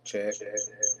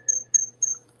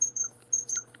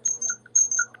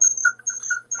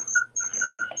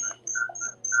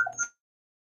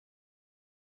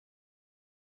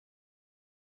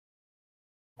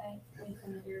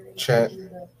 Check.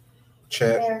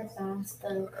 Marathon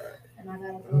stuff, and I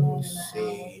gotta go Let on me in an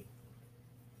see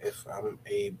if I'm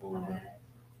able. hour.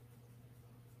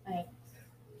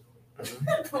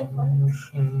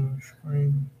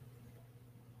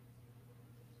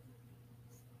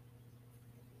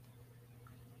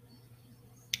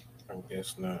 I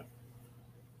guess not.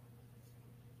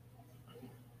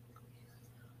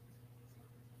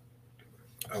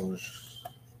 I was.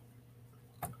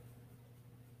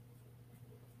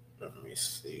 Let me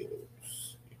see.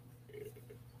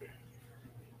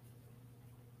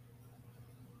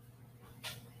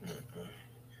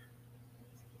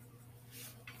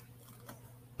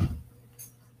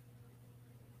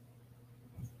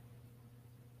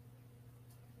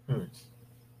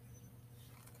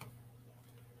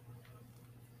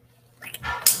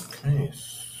 Okay.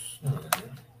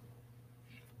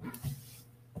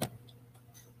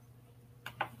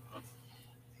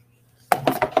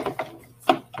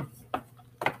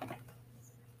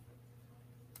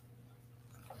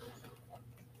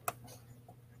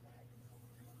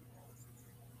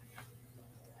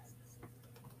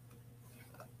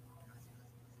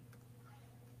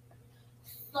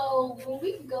 So when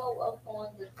we go up on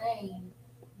the thing,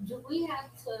 do we have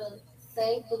to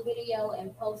save the video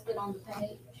and post it on the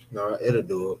page? No, it'll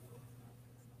do it.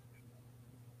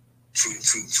 To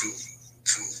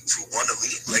want to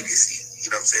leave legacy, you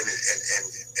know what I'm saying,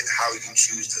 and how you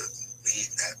choose to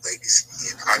leave that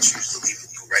legacy. And I choose to leave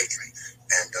it through writing.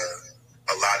 And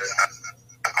a lot of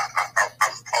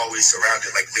I'm always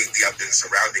surrounded. Like lately, I've been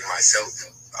surrounding myself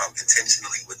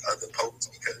intentionally with other poets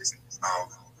because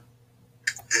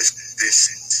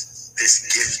this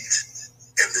gift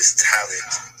and this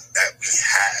talent that we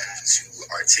have to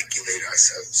articulate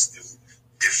ourselves through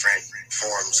different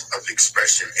forms of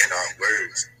expression in our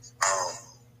words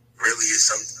really is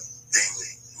something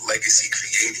legacy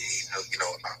created.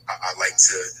 I like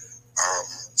to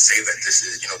say that this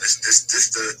is,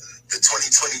 this the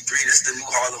 2023, this the new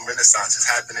Harlem Renaissance is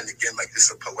happening again. Like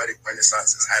this a poetic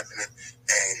renaissance is happening,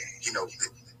 and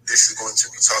this is going to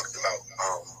be talked about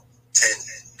 10,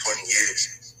 20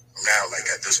 years from now. Like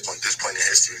at this point in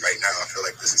history, right now, I feel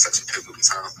like this is such a pivotal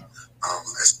time.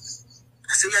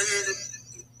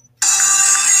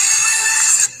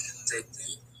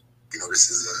 This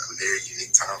is a very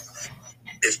unique time.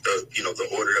 If the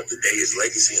order of the day is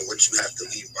legacy and what you have to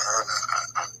leave behind,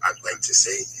 I'd like to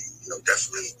say,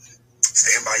 definitely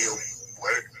stand by your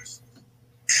words.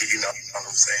 You know what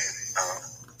I'm saying?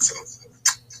 So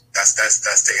that's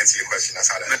to answer your question. That's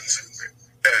how that is.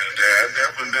 That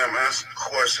definitely answers the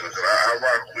question because I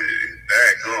rock with it.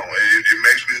 That going, it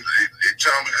makes me it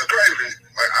sounds because crazy.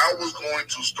 Like I was going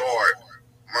to start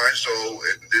my show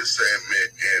at this segment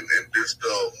and this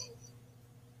stuff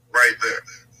right there.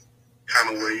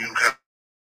 kind of where you kind of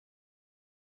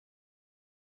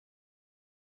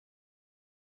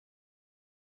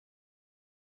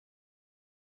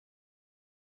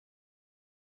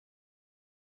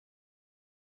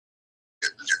at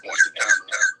this point in time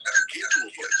to get to a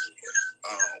place,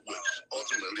 which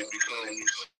ultimately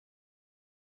becomes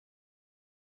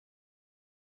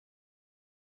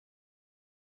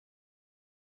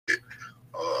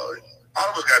all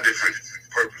of us got different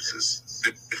purposes,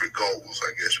 different goals,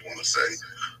 I guess you want to say,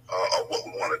 of what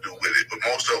we want to do with it. But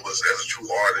most of us, as a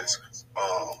true artist,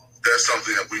 there's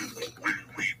something that we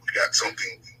got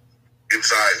something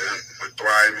inside that we're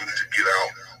thriving to get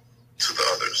out to the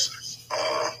others.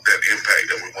 That impact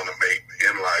that we want to make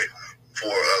in life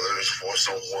for others, for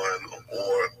someone,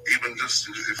 or even just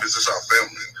if it's just our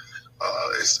family.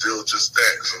 It's still just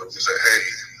that. So we say, hey,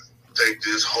 take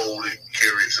this, hold it,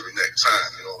 carry it to the next time.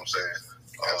 You know what I'm saying?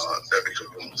 That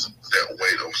becomes that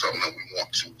weight of something that we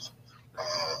want to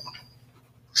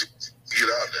get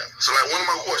out there. So, like, one of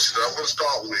my questions that I'm going to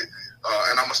start with,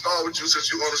 and I'm going to start with you since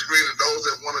you're on the screen, and those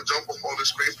that want to jump up on the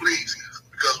screen, please,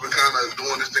 because we're kind of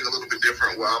doing this thing a little bit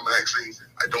different where I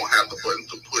don't have the button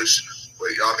to push,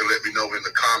 but y'all can let me know in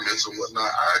the comments or whatnot.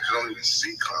 I actually don't even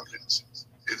see comments.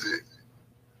 Is it?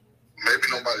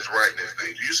 Maybe nobody's writing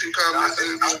anything. Do you see comments?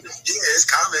 Yeah, it's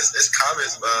comments. It's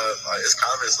comments. It's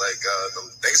comments. Like,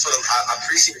 thanks for. I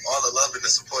appreciate all the love and the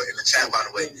support in the chat. By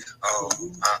the way, I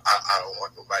don't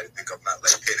want nobody to think I'm not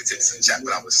like paying attention to the chat, but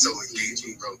I was so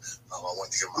engaging, bro. I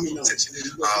wanted to give my full attention.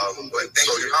 But thank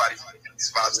you, everybody.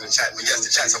 These vibes in the chat. But yes, the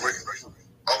chats are working, bro.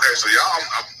 Okay, so y'all,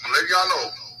 I'm letting y'all know.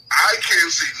 I can't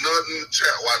see nothing in the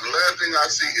chat. Why the last thing I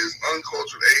see is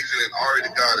Uncultured Asian and Ari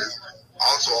the Goddess.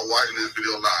 Also, I'm watching this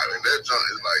video live, and that junk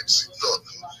is like stuck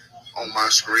on my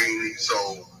screen. So,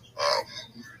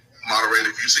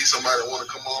 moderator, if you see somebody want to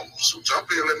come on, so jump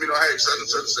in and let me know, hey, such and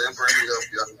such, and bring me up.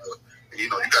 You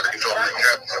know, you got to control that. I'm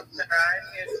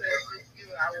here to assist you.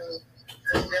 I will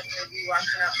definitely be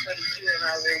watching out for the queue, and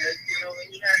I will let you know when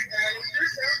you have time to do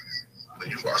so.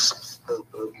 You are so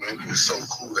man. It's so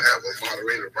cool to have a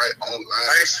moderator right online.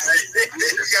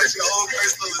 You got your own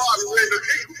personal moderator.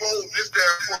 Can you hold this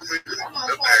down for me? Okay,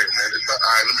 man. All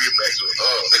right, let me get back to the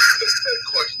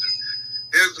question.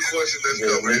 Here's the question that's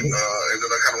coming, and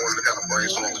then I kind of wanted to kind of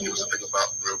brainstorm and give us a thing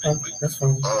about real quickly. That's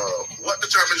fine. What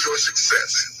determines your success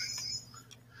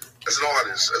as an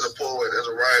artist, as a poet, as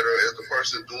a writer, as the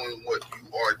person doing what you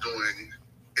are doing?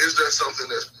 Is there something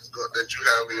that you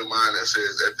have in your mind that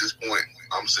says, at this point,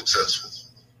 I'm successful?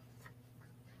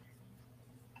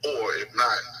 Or if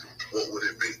not, what would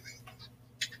it be?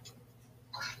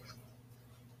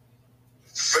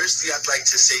 Firstly, I'd like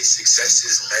to say success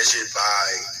is measured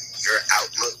by your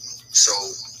outlook. So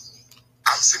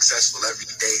I'm successful every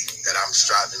day that I'm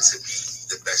striving to be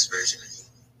the best version of me.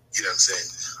 You know what I'm saying?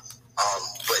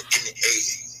 But in a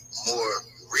more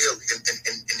real,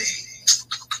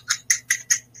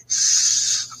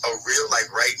 a real like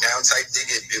right now type thing,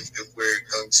 if we're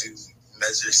going to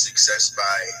measure success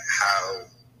by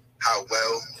how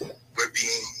well we're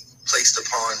being placed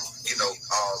upon,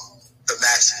 the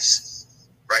masses,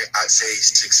 right? I'd say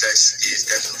success is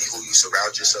definitely who you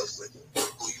surround yourself with,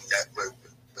 who you network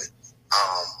with,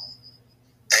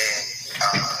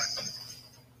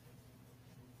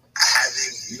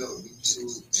 having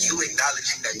you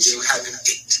acknowledging that you have an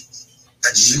it,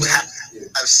 that you have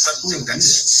something that's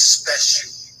special.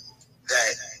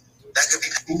 That could be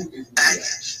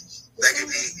packaged, that could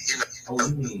be,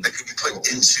 that could be put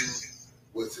into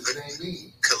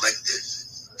the collective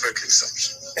for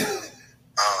consumption.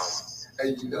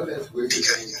 And that's where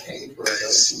because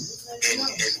in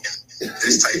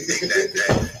this type thing that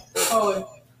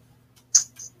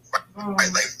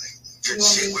right, like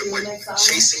we're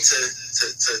chasing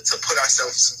to put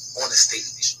ourselves on a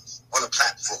stage, on a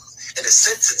platform. In a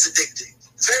sense, it's addictive,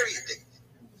 very addictive,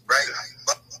 right?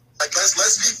 But like let's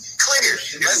be clear.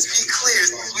 Let's be clear.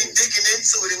 We digging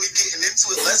into it and we getting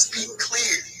into it. Let's be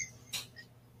clear.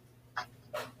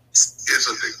 It's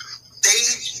addictive.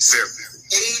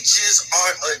 Stages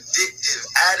are addictive.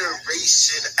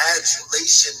 Adoration,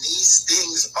 adulation, these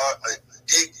things are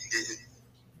addictive.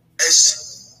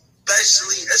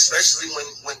 Especially when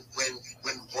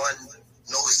one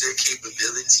knows their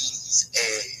capabilities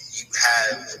and you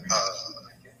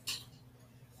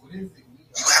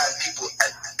have people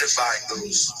identifying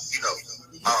those,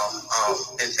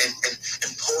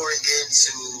 and pouring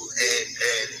into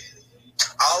and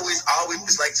I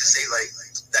always like to say like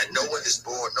that no one is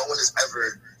born, no one is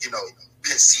ever,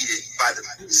 conceited by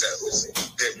themselves.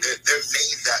 They're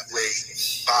made that way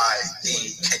by the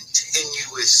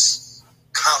continuous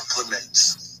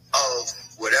compliments of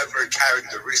whatever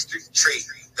characteristic trait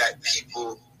that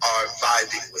people are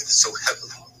vibing with so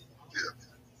heavily. Yeah.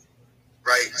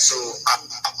 Right? So I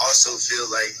also feel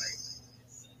like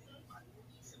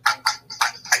I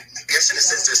guess in a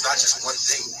sense there's not just one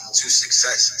thing to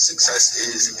success. Success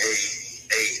is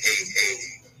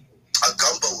a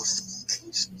gumbo of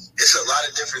things. It's a lot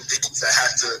of different things that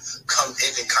have to come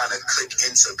in and kind of click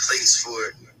into place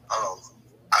for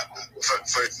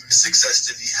success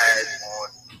to be had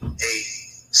on a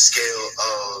scale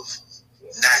of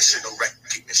national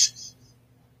recognition.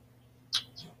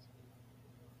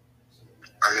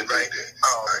 Right.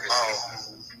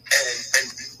 And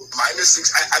minor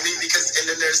success. I mean, because then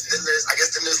there's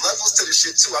levels to the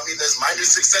shit too. I mean, there's minor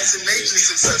success and major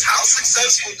success. How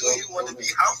successful do you want to be?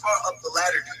 How far up the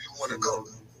ladder do you want to go?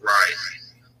 Right.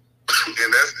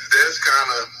 And that's kind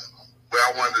of where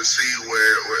I wanted to see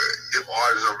where if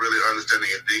artists are really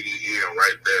understanding and digging in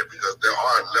right there, because there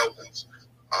are levels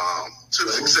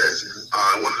to success.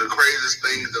 One of the craziest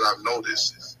things that I've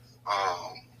noticed,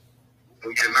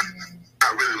 when you're not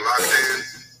really locked in,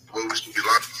 when we should be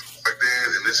locked in,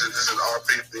 and this is our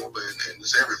people and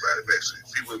it's everybody basically,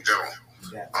 people in general,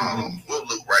 we'll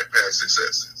look right past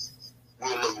success.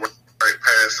 We'll look right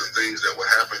past the things that will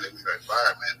happen in your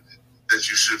environment that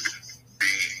you should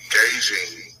be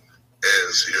gauging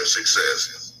as your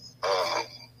success.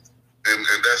 And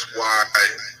that's why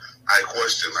I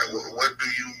question, like, what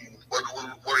are you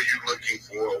looking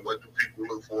for? What do people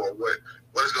look for?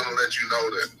 What is going to let you know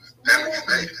that you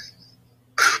made it?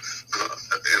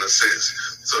 In a sense,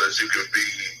 so that you can be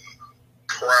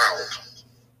proud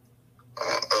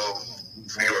of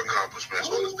your accomplishments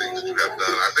or the things that you have done.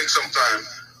 I think sometimes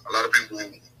a lot of people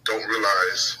don't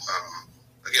realize,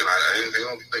 again, I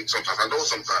don't think sometimes, I know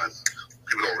sometimes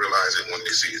people don't realize it when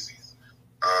they see it.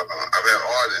 I've had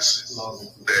artists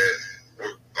that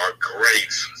are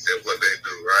great at what they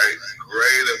do, right?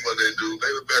 Great at what they do.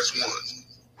 They're the best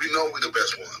ones. We know we're the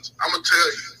best ones. I'm going to tell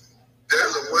you,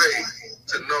 there's a way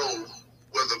to know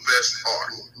where the best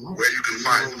are, where you can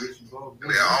find them.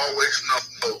 And they always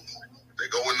know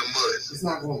they go in the mud,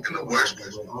 in the worst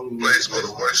place or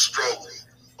the worst struggle,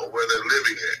 or where they're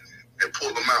living at, and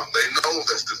pull them out. They know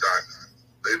that's the diamond.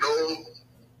 They know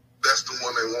that's the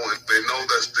one they want. They know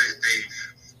that's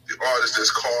the artist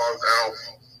that's carved out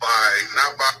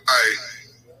not by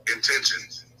intention,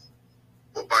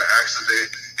 but by accident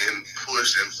and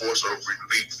push and force of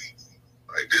relief.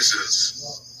 Like, this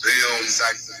is them.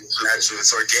 Exactly. Natural.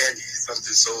 It's organic.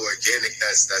 Something so organic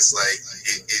that's like,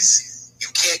 you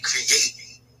can't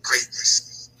create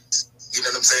greatness. You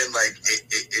know what I'm saying? Like,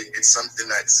 it's something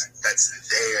that's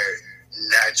there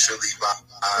naturally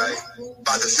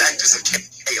by the factors of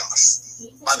chaos,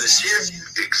 by the sheer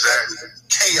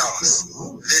chaos.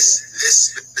 This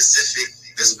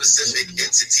specific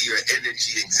entity or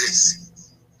energy exists.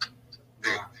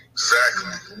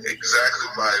 Exactly.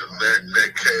 By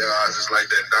that chaos, it's like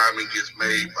that diamond gets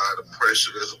made by the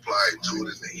pressure that's applied to it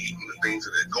and the heat and the things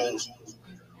that it goes through,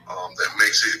 that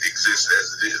makes it exist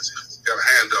as it is. Got a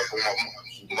hand up for my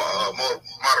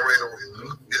moderator,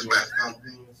 Ismail.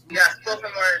 Yeah,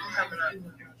 spoken word coming up.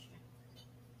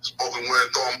 Spoken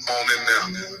word, throw them on in there.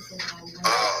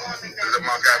 Is that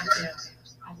my guy?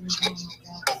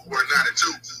 Spoken word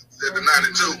 92. There's the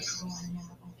 92.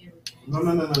 No.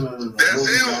 That's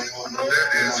him.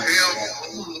 That is him.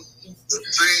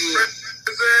 See,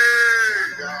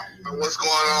 what's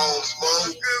going on,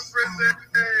 Spoken?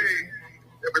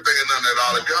 Everything and none of that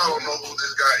all. If y'all don't know who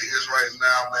this guy is right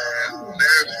now, man,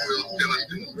 Nashville,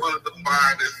 Tennessee, one of the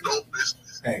finest, dopest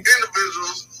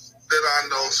individuals that I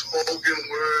know. Spoken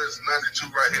words, 92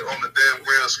 right here on the damn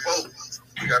Real Spoke.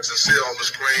 We got Sincere on the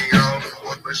screen, y'all.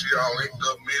 Make sure y'all linked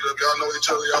up, meet up. Y'all know each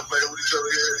other. Y'all play with each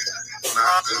other here.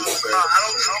 I don't know.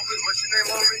 What's your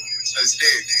name, homie?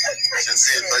 Sincere. Pleasure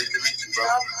to meet you, bro.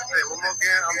 Hey, one more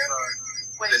again. I'm sorry.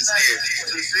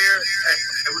 Sincere. Hey,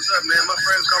 what's up, man? My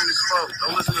friends call me Spoke.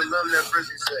 Don't listen to nothing that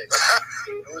Frizzy say.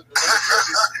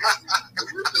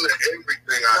 Listen to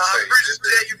everything I say. I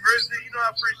appreciate you, Frizzy. You know I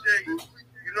appreciate you.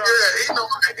 He know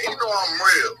I'm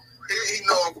real. He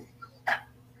know I'm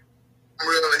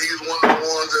real. He's one of the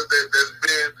ones that's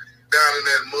been down in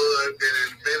that mud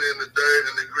and been in the dirt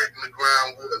and the grit and the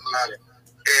ground with a lot.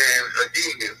 And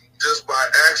again, just by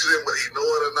accident, whether he know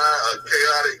it or not, a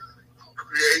chaotic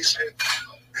creation.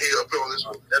 He up on this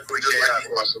one. That's what just like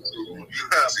you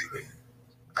can see.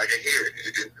 I can hear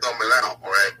it. It's coming out,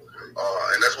 right?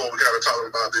 And that's what we got to talk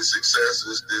about. This success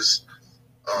is this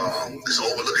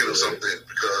overlooking of something,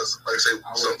 because, like I say,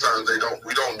 sometimes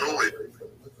we don't do it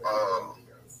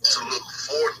to look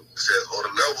for success or the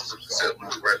levels of success. We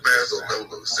look right past those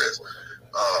levels of success.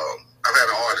 I've had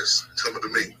an artist come to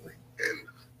me, and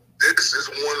This is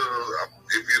one of the,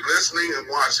 if you're listening and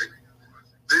watching,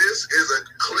 this is a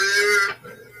clear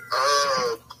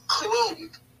clue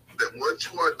that what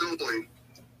you are doing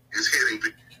is hitting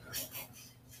people,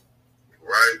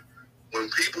 right? When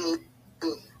people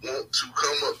want to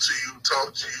come up to you,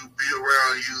 talk to you, be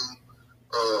around you,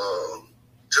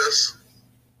 just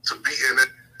to be in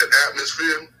that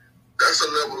atmosphere, that's a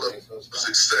level of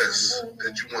success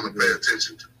that you want to pay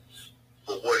attention to.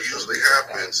 But what usually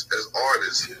happens as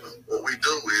artists, what we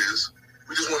do is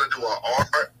we just want to do our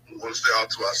art. We want to stay out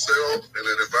to ourselves, and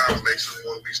that environment makes us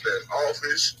want to be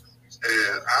standoffish.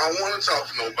 And I don't want to talk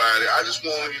to nobody. I just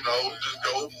want to, just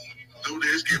go do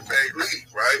this, get paid, leave,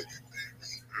 right?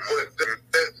 But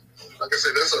that, like I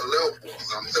said, that's a level.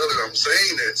 I'm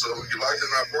saying that. So if you like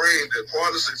in our brain, that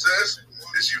part of success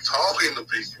is you talking to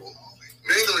people,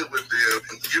 mingling with them,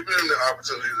 giving them the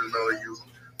opportunity to know you,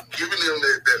 giving them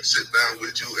that sit down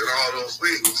with you, and all those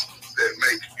things that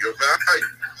make your value.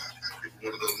 If you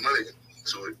want to go money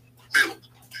to it, build.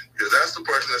 Because that's the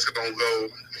person that's going to go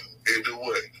and do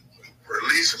what?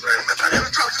 Release it, man. I got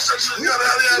to talk to such a right?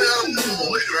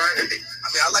 I mean,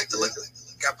 I like to look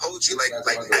at poetry like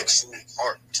actual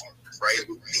art, right?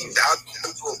 The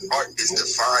value of art is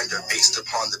defined or based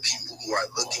upon the people who are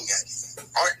looking at it.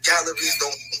 Art galleries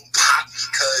don't pop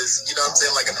because, you know what I'm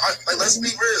saying? Like an art, like let's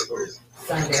be real.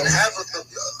 You can have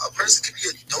a person can be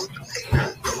a dope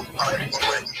painter, dope art,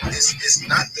 but it's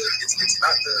not the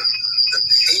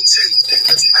painter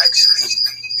that's actually,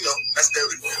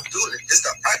 necessarily doing it. It's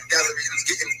the art gallery who's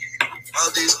getting all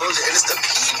the exposure, and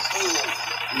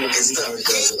it's the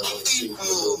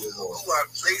people who are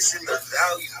placing the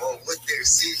value on what they're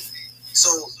seeing. So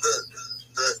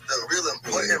the real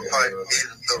important part in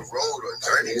the road or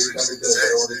journey to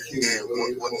success, and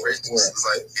what for instance is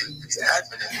like it's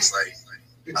happening, it's like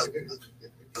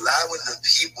allowing the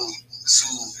people to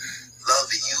love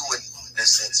you in a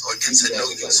sense, or get to know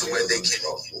you to where they can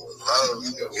love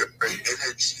your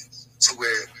energy, to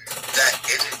where that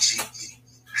energy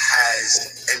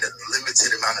has a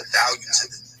limited amount of value to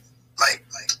them. Like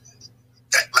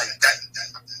that,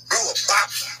 bro, a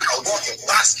walking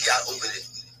Basquiat over there.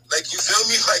 Like, you feel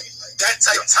me? Like that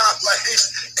type time, like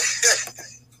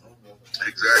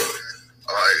exactly.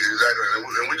 Exactly.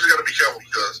 And we just gotta be careful,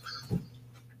 because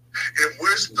if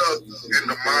we're stuck in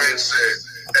the mindset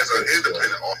as an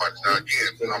independent artist, now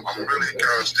again, I'm really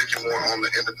kind of sticking more on the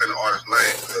independent artist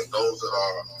lane, because those that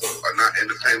are not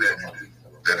independent,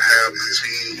 that have the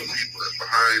team, people that's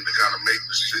behind to kind of make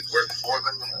the shit work for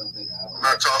them. I'm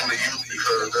not talking to you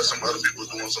because there's some other people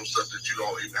doing some stuff that you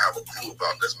don't even have a clue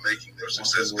about that's making their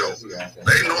success go.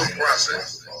 They know the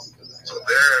process, so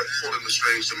they're pulling the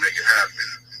strings to make it happen.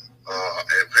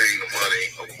 And paying the money,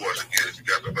 of course, again, if you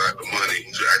got the money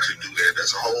to actually do that,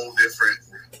 that's a whole different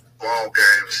ball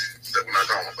game that we're not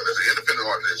talking about. But as an independent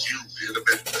artist, the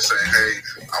independent is saying, hey,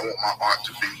 I want my art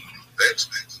to be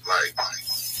excellent. Like,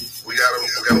 we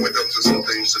gotta wake up to some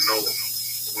things to know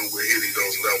when we're hitting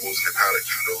those levels and how to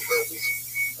keep those levels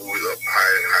moving up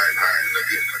higher and higher and higher. And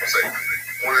again, like I say,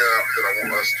 one of the that I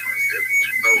want us to be able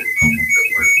to know that when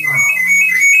people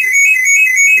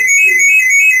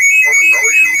want to know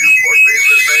you or things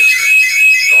of that nature,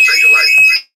 don't take it lightly.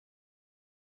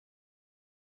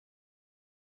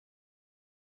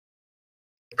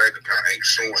 Bank account ain't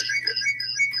showing you yet,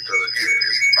 because again,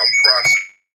 it's a process.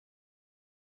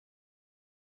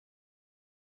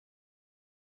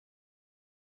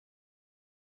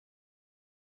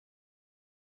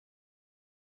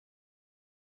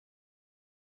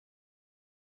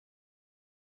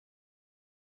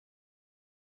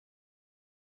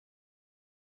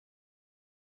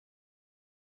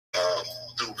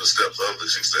 Through the steps of the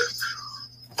success.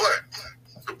 But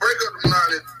to break up the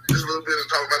monotony just a little bit and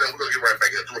talk about that, we're gonna get right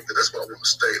back into it, because that's what I want to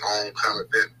stay on, kind of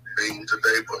that theme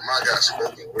today. But my guy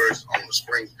spoken words on the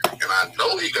screen, and I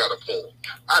know he got a poem.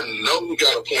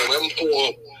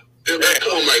 That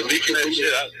poem like leaking through shit.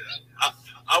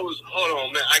 I was, hold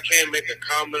on, man. I can't make a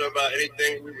comment about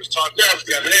anything we was talking about.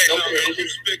 Okay.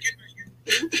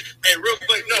 Hey, real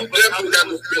quick, no, but I'm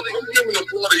giving the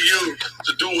floor to you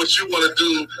to do what you want to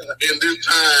do in this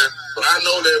time. But I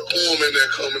know that poem in there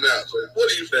coming out. So what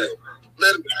do you feel?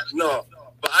 No,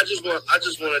 but I just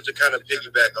wanted to kind of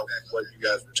piggyback on what you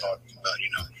guys were talking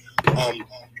about.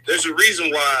 There's a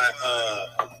reason why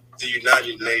the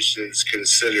United Nations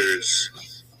considers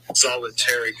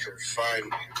solitary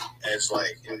confinement as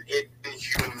like an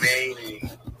inhumane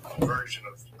version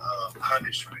of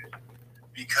punishment.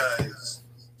 Because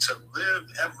to live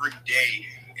every day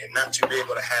and not to be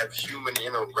able to have human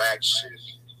interaction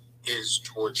is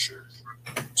torture.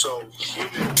 So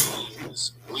human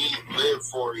beings, we live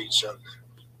for each other.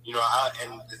 You know,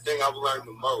 and the thing I've learned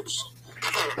the most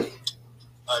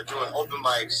doing open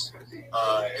mics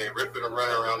and ripping and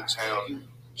running around town,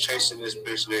 chasing this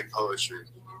bitch named poetry.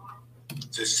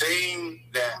 The thing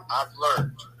that I've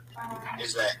learned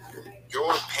is that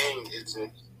your pain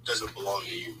doesn't belong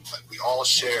to you. Like, we all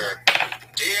share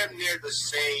damn near the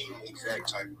same exact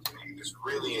type of thing. It's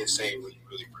really insane when you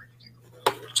really break it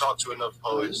down. You talk to enough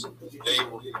poets,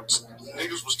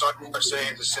 niggas will start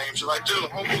saying the same shit. Like, dude,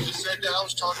 homie just said that. I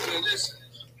was talking to this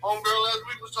homegirl last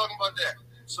week was talking about that.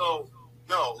 So,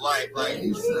 no, like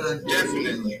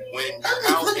definitely when you're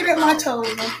out looking at my toes,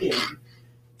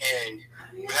 and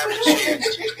you have a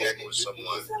chance to connect with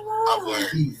someone, I've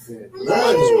learned you might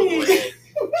as well go ahead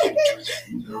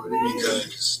and do that,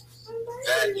 because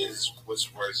that is what's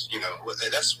worth, you know,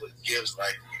 that's what gives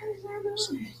life.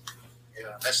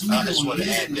 Yeah, I just want to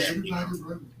add that, you know,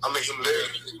 I'm a human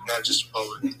being, not just a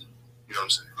poet. You know what I'm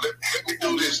saying? Let me do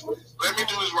this. Let me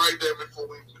do this right there before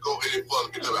we go any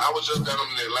further, because I was just down in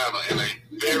Atlanta and a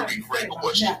very great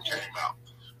question came out.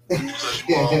 Because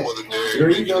you all wasn't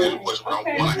there, you didn't question, but I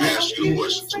want to ask you a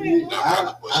question too. Now, I have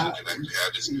a question and actually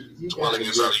have this dwelling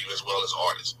inside of you as well as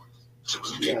artists. It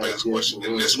was a deep ass question,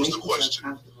 and this was the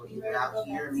question. When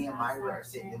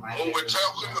we're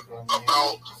talking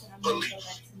about belief,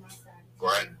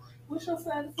 right?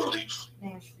 Belief.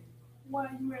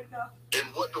 In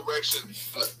what direction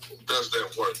does that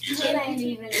work? Is it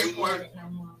inward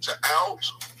to out,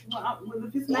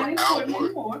 or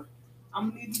outward? I'm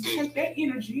gonna need you to take that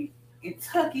energy and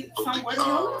tuck it somewhere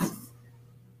else.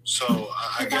 So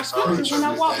I guess I'll when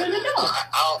I walk in the door.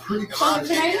 So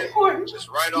it ain't important. Just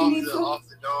right off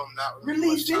the dome, not really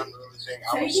release it.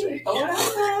 I would say throw it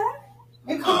outside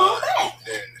and come on back.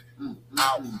 Then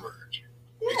outward.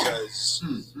 Because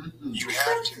you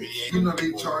have to be able you know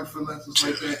they charge for lessons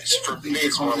like that. For me,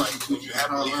 it's more like when you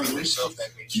have belief in yourself, that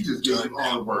means you've done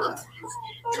that work.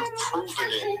 You've proven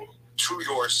it to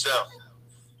yourself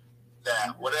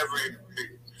that whatever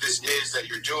this is that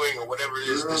you're doing, or whatever it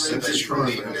is that you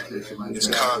believe in, is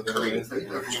concrete.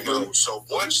 You know, so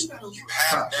once you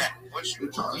have that, once you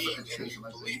believe and you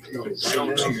believe it, you show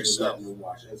it to yourself,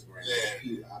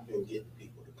 then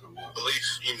belief,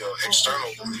 you know,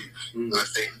 external belief, I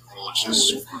think will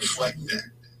just reflect that.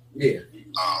 Yeah.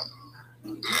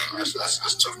 That's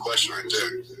a tough question right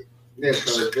there. Yeah,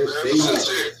 so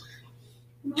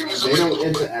they don't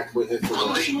interact with it.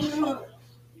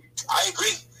 I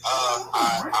agree. I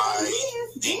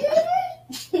think.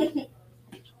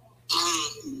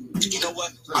 You know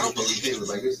what? I don't believe it.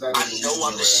 I know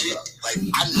I'm the shit. Like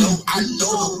I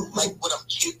know like what I'm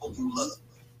capable of.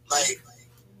 Like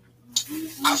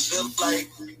I feel like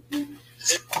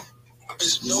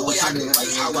there's no way I can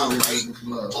write how I write,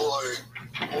 or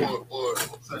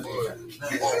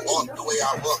walk the way I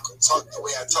walk, or talk the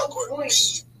way I talk, or be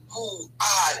who I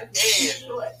am.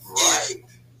 Like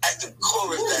at the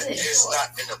core of that, there's not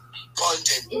an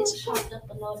abundance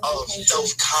of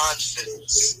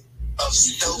self-confidence, of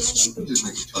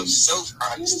self-truth, of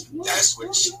self-honesty. That's where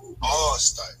it all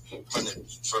started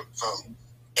from,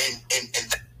 and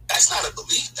that's not a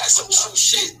belief. That's some true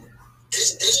shit.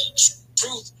 It's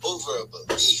truth over a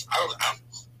belief. I don't know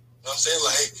what I'm saying?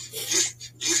 Like,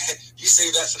 you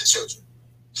say that for the children.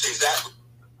 Say that.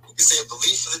 You can say a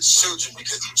belief for the children,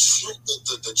 because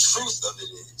the truth of it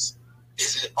is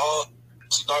it all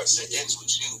starts and ends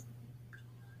with you.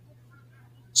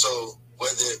 So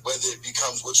whether it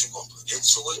becomes what you're going to put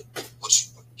into it, what you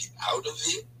get out of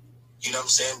it, you know what I'm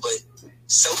saying? But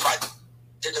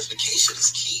self-identification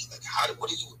is key. Like, are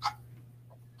you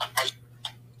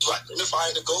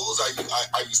identifying the goals? Are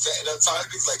you setting up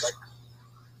targets? Like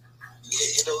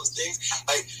hitting those things?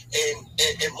 Like,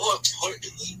 and more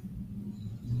importantly,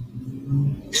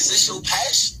 is this your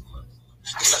passion?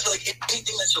 Because I feel like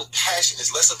anything that's your passion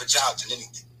is less of a job than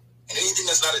anything. And anything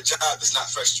that's not a job is not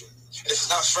frustrating. And if it's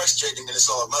not frustrating, then it's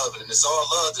all love. And if it's all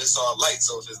love, then it's all light.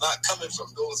 So if it's not coming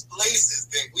from those places,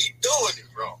 then we doing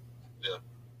it wrong. Yeah.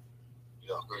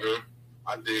 Mm-hmm.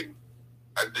 I dig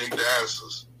the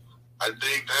answers. And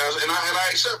I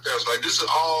accept that. Like, this is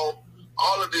all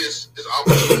of this is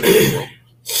opportunity when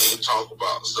we talk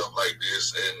about stuff like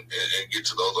this and get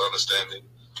to those understanding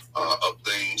of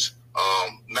things.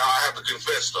 Now I have to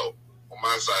confess, though, on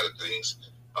my side of things,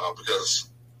 because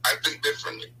I think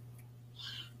differently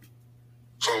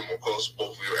from, of course,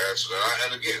 both of your answers.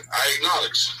 And again, I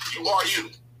acknowledge you are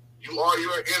you. You are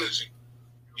your energy.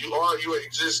 You are your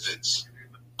existence.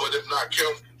 But if not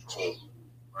careful,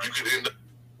 you could end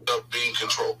up being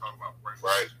controlled,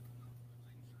 right?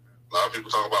 A lot of people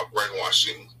talk about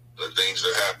brainwashing, the things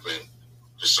that happen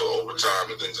just show overtime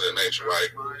and things of that nature, right?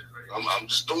 I'm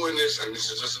just doing this, and this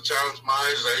is just a challenge of mine.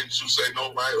 I ain't to say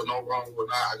no right or no wrong or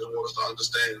not. I just want us to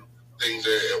understand things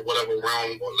at whatever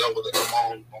realm or level that I'm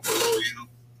on below you,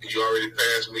 and you already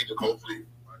passed me, then hopefully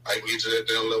I can get to that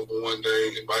damn level one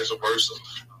day, and vice versa.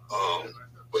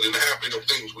 But in the happening of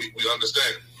things, we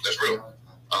understand. That's real.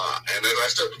 And as I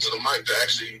stepped into the mic to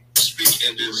actually speak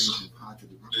in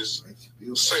this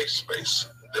safe space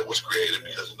that was created,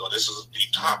 because this is a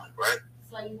deep topic, right?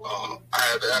 I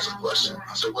had to ask a question.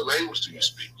 I said, "What language do you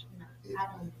speak?"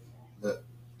 And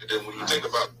then when you think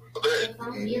about that,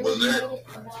 was that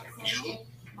you,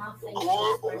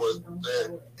 core, or was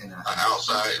that an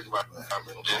outside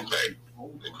environmental impact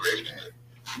that created it?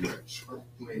 And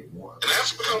the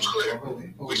answer becomes clear.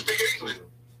 We speak English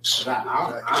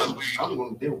because we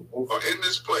are in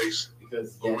this place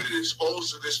where we're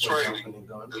exposed to this training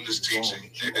and this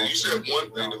teaching. And you said one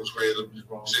thing that was creative. You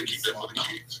said keep that for the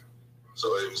kids. So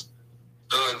it was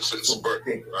done since birth,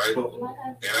 right?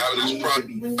 And out of this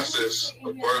process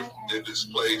of birth in this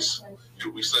place,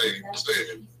 we say,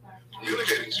 stay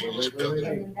communicating to each other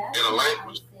in a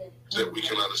language that we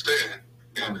can understand,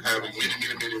 and having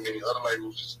many other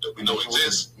languages that we know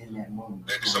exist.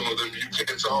 Maybe some of them you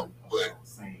can't talk, but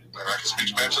I can speak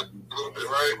Spanish a little bit,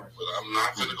 right? But I'm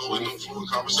not going to go into a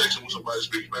conversation with somebody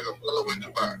speaking Spanish. I'm hello and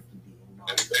goodbye.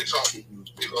 And they talk in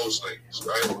those things,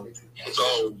 right?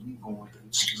 So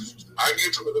I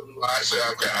get to the level I say,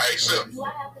 okay, I accept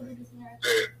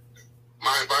that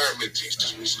my environment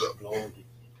teaches me stuff from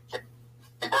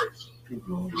birth. You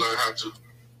learn how to.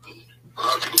 A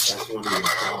lot of people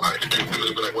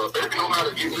be like, well, baby know how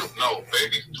to get milk. No,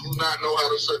 babies do not know how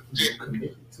to suck dick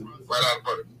right out of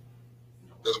birth.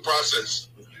 There's a process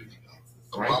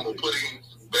of mama putting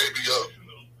baby up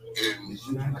in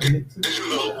the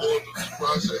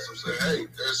process of saying, hey,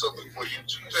 there's something for you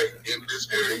to take in this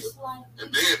area. And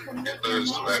then it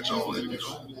learns to latch on. And,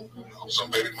 some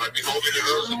babies might be holding their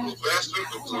girls a little faster,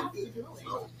 but some,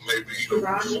 maybe full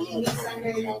from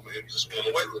the moment and just want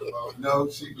to wait a little while. No,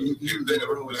 they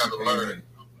never have to learn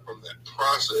from that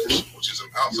process, which is an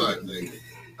outside thing.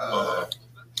 Now,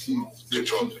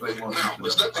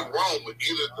 there's nothing wrong with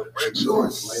either direction.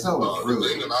 The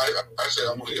thing that I say I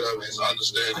want to get out of is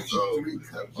understanding of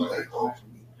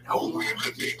who you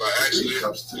could be by accident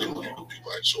and who you could be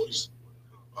by choice.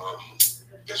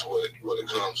 That's what it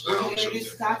comes down to.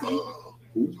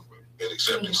 And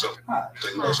accepting something.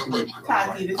 Somebody I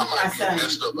might be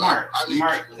messed up. I need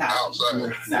people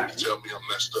outside to tell me I'm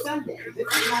messed up. Sunday. This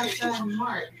is my son,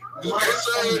 Mark.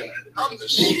 I'm the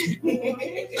shit.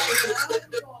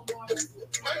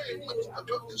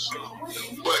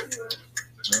 But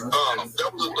that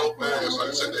was a dope ass. Like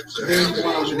I said, there's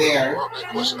one over there. That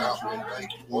question out.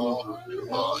 Thank you all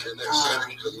in that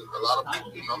setting, because a lot of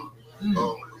people,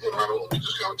 we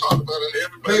just gotta talk about it.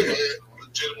 Everybody had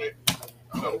legitimate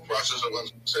process of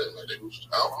understanding. Like they was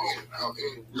out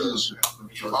in, because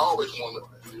you always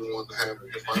want to have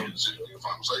your final decision, your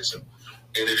final say so.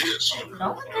 And it is you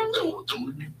that will do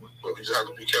it. But we just have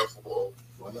to be careful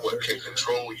of what can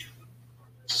control you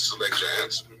to select your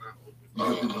answer.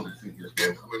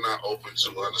 If we're not open to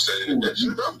understanding that you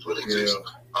have to exist.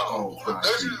 But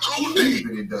that's too deep.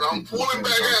 And I'm pulling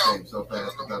back out. So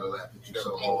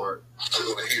hard. I'm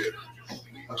going to hear.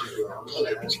 I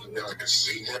can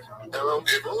see it.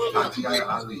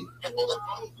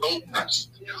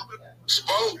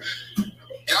 Spoke.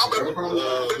 Y'all better let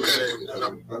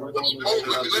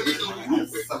me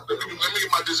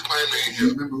get my disclaimer in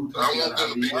here. I want them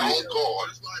to be on guard.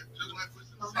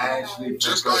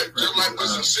 Just like with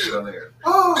sincere. In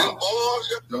bars,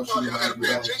 you have to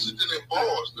pay attention to them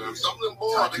bars. Now, some of them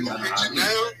bars, they gonna hit you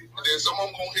now, and then some of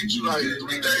them gonna hit you like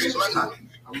 3 days later.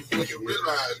 You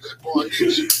realize that bar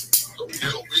hits you. So we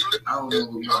don't really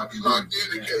be locked in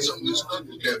and get some of this stuff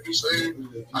that can't be saved.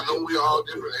 I know we all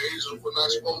different ages, we're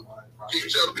not supposed to. Can you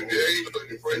tell me your age, but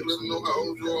your friend let them know how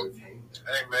old you are?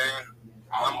 Hey, man,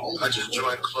 I just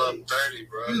joined Club 30,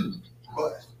 bro.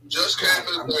 Just came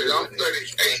in 30. I'm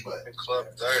 38. Club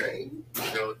 30,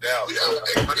 no doubt.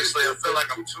 Honestly, I feel like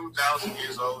I'm 2,000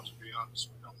 years old, to be honest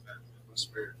with you. My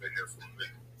spirit been here for a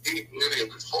minute. Eat many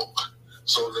of the folk.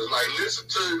 So there's like, listen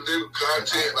to the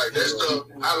content, like that stuff.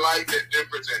 I like that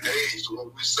difference in age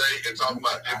when we say and talk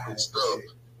about different stuff.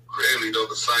 Clearly, though,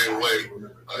 the same way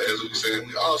as we said,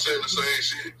 we all saying the same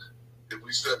shit. If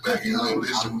we step back and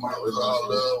listen, it's all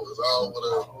love, it's all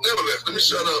whatever. Nevertheless, let me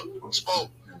shut up.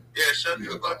 Spoke. Yeah, shut the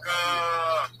fuck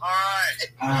up. All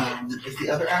right. Is the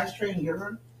other ashtray in your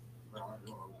room?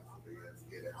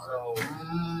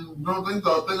 Don't think so.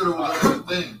 I think it was one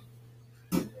thing.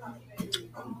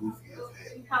 I'm goofy as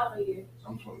heck. How old are you?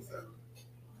 I'm 27.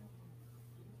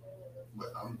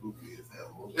 But I'm goofy as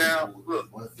hell. Now,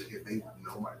 look. Once if they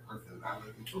know my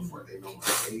personality before they know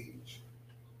my age,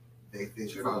 they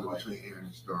think I'm like between Aaron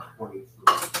and Star 23,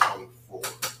 24.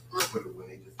 But when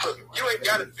they just look, you ain't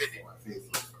got to fit it. My face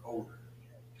looks older.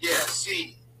 Yeah,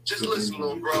 see, just listen,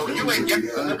 little bro. You ain't got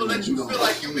to never let you feel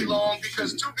like you belong,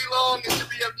 because to belong is to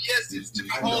be of the essence, to be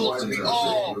whole, to be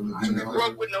all, to be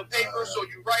broke with no paper, so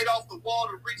you write off the wall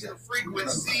to reach the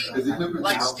frequency,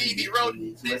 like Stevie wrote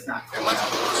it. And my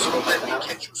so let me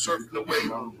catch you surfing away.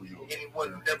 Anyone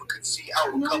who never could see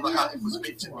out of color how it was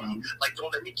meant to be. Like,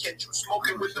 don't let me catch you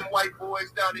smoking with them white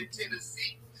boys down in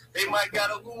Tennessee. They might got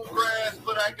a little grass,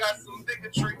 but I got some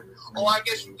bigotry. Oh, I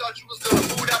guess you thought you was gonna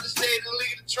move out the state and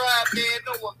leave the tribe, man.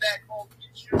 No one back home to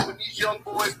get you. And these young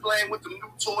boys playing with them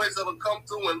new toys that'll come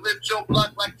through and lift your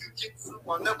block like jujitsu.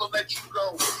 I'll never let you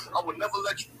go. I will never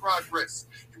let you progress.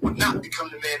 You will not become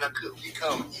the man I could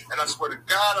become. And I swear to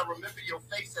God, I remember your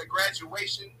face at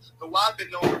graduation. Though I've been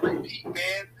known to repeat,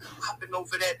 man. I've been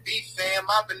over that beef, fam.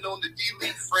 I've been known to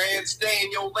delete friends. Stay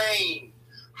in your lane.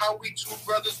 How we two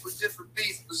brothers with different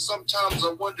beats, but sometimes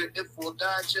I wonder if we'll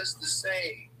die just the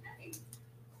same.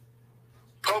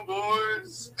 Oh,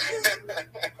 boys.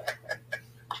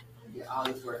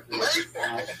 I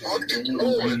didn't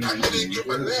give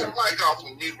a damn like off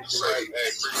when people say,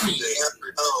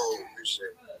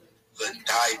 the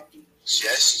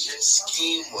digestion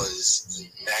scheme was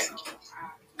immaculate.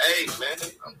 Hey, man,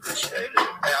 I appreciate it.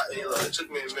 Hey, it took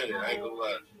me a minute. I ain't gonna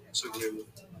lie. It took me a minute.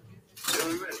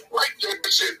 Break that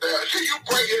shit down. Can you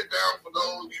break it down for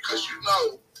those? Because you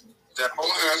know that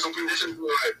only have some people say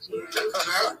like,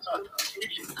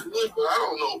 it's good, but I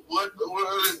don't know what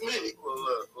it means. Well,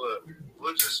 look.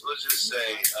 Let's just say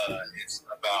it's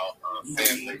about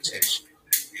family tension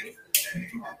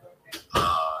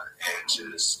and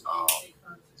just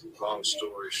long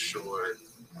story short,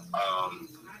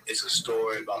 it's a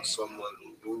story about someone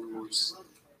who moves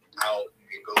out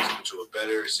and goes into a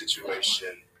better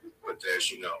situation. But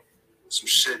there's, some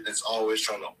shit that's always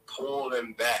trying to pull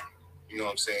them back. You know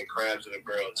what I'm saying? Crabs in a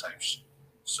barrel type shit.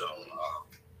 So,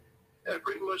 yeah,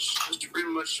 pretty much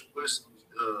what it's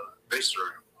based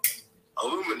around.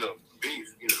 Aluminum,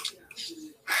 beef,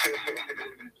 I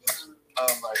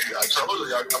told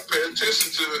you, I pay attention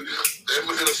to it. They're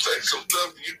going to say some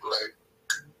stuff, you be like,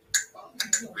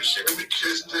 let me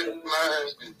kiss that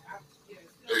line.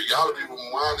 Y'all be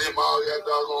winding him all y'all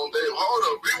doggone day. Hold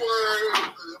up,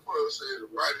 rewind. That brother said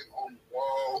writing on the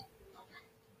wall.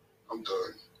 I'm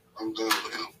done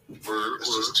with him. Word. All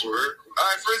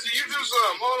right, Frizzy, you do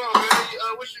something. Hold on,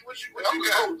 man. What you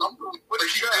got? I'm gonna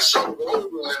keep this show rolling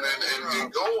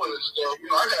and going and stuff.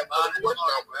 I got my work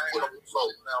out, man.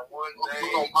 Now one day,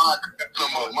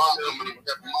 I'm a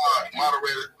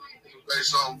moderator. Say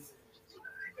something.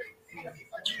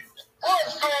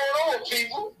 What's going on,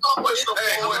 people? What's over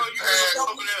there? What's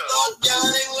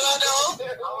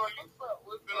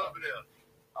been over there?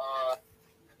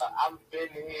 I've been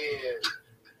here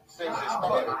since it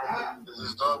started. Does it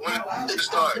start? When did it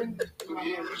start? 2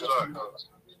 years it started. No,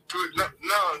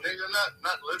 nigga,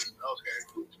 not living. Okay.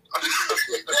 2 years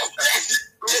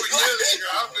ago,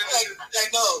 I've been here.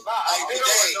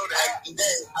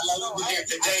 Today. I love to be here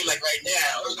today, like right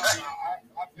now.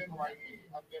 I've been right here.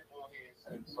 I've been on here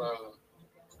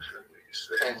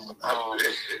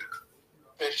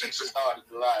since the start of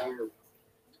July.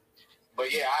 But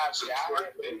yeah, I've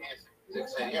been here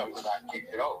since when I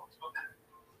kicked it off.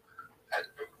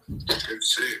 Good to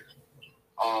see you.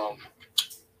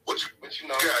 What you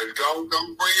know? Guys, go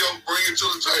bring it to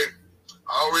the table.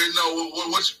 I already know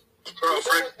what you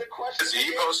girlfriend.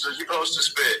 You supposed to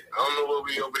spit. I don't know what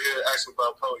we over here asking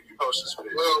about poetry. You supposed to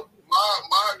spit. Well,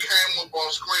 mine came up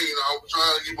on screen. I was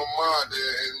trying to get my mind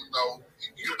there, and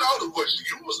you know the question.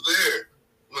 You was there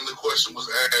when the question was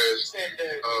asked. You said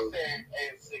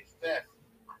and success.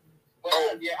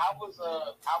 Well, yeah, I was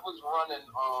running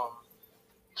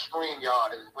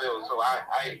StreamYard as well, so I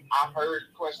heard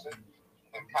the question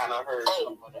and kind of heard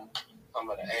some of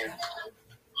the answers.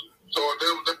 So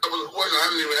that was a question I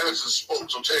didn't even answer. Spoke.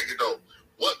 So take it though.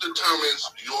 What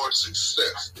determines your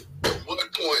success? At what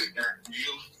point do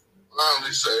you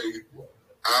finally say,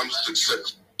 "I'm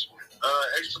successful"?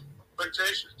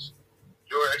 Expectations.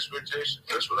 Your expectations.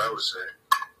 That's what I would say.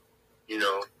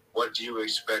 What do you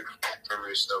expect from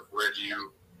yourself? Where do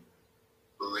you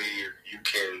believe you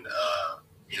can,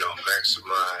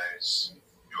 maximize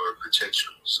your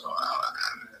potential? So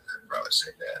I'd probably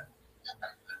say that.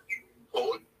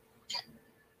 Poet.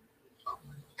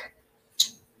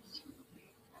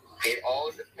 It all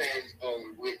depends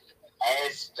on which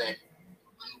aspect.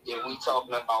 If we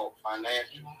talking about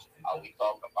financial, are we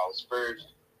talking about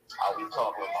spiritual? Are we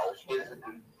talking about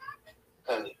physical?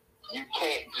 Because you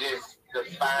can't just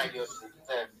define your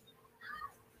success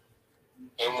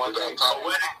in one thing.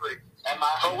 Poetically.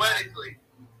 Poetically.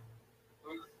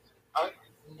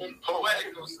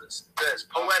 Poetical success.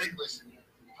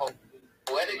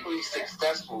 Poetically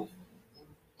successful.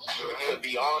 To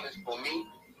be honest, for me,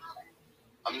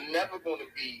 I'm never going to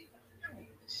be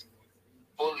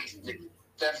fully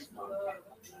successful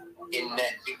in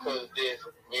that because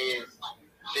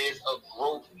there's a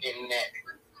growth in that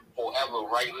forever.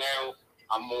 Right now,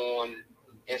 I'm on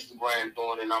Instagram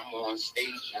doing it, I'm on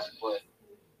stages, but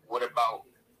what about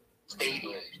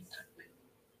stadiums?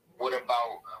 What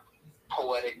about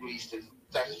poetically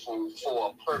successful for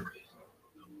a purpose?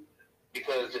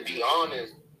 Because to be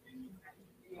honest,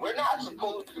 we're not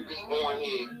supposed to be on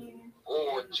here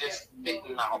or just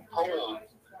spitting our poems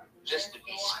just to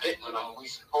be spitting them. We're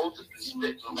supposed to be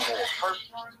spitting them for a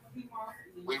purpose.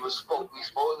 We're supposed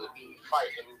to be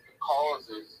fighting the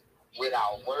causes with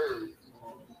our words.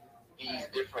 These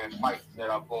different fights that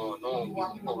are going on,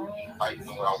 we're supposed to be fighting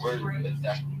with our words because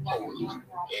that's what poets and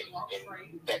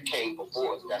that came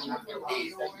before us. That's what they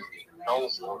did. That's what they know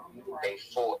for. They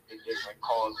fought the different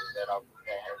causes that have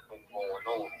been going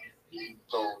on.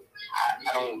 So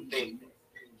I don't think,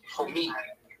 for me,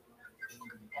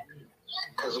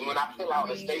 because when I fill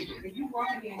out a statement,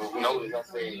 notice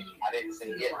I didn't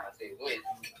say yet, I said when.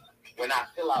 When I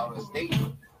fill out a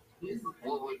statement,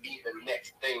 what would be the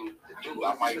next thing to do?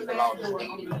 I might fill out a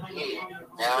statement again.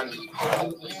 Now I need to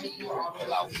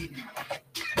fill out. You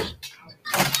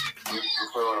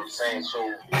feel what I'm saying? So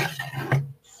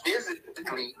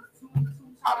physically,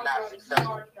 I'm not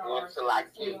successful until I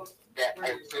get that,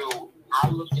 until I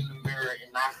look in the mirror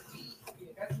and I see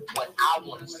what I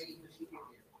want to see.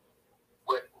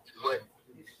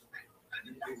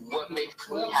 What makes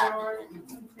me happy?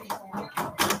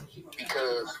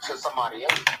 Because to somebody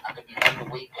else, I could be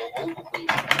underweight or overweight,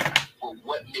 but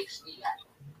what makes me happy?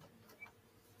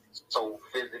 So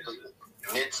physically,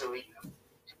 mentally,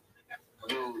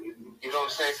 you know what I'm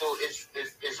saying? So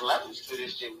it's levels to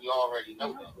this shit. We already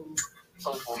know that.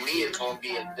 So for me, it's going to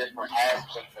be a different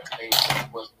aspect of things than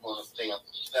what's going to stay up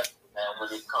successful. Now, when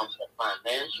it comes to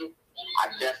financial, I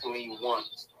definitely want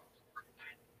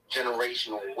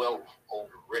generational wealth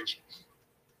over riches.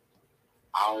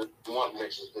 I don't want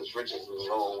riches because riches is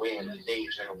low away in the day.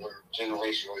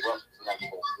 Generational wealth is never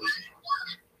going to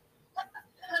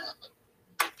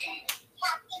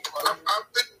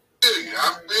I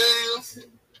feel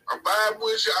you. I vibe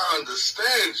with you. I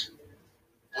understand you.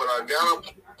 But I gotta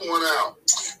point out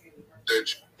that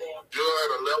you're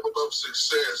at a level of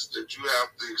success that you have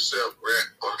to accept right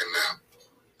fucking now.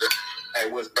 Hey,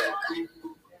 what's that?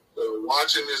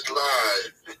 Watching this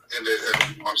live and that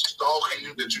are stalking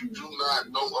you that you do not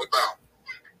know about.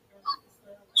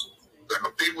 There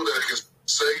are people that can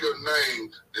say your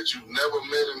name that you've never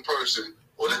met in person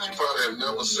or that you probably have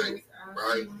never seen,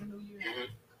 right? Mm-hmm.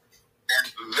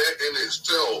 And that in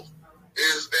itself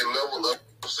is a level of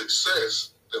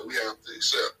success that we have to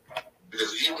accept.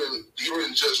 Because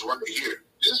even just right here,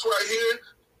 this right here,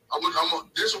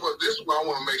 this is what I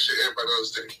want to make sure everybody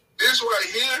understands. This right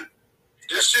here,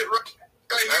 this shit right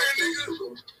here,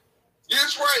 nigga.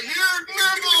 This right here,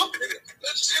 nigga.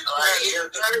 This shit right here,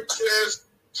 access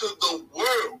to the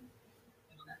world.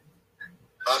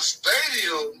 A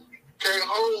stadium can't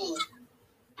hold,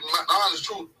 my honest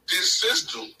truth, this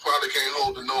system probably can't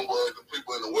hold the number of the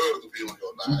people in the world to be on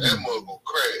your line. That mother gonna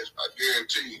crash. I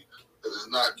guarantee you that it's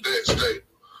not that stable.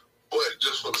 But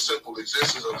just for the simple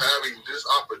existence of having this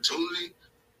opportunity,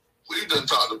 we've done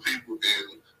talked to people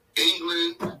in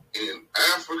England, in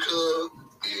Africa,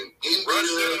 in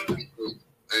India,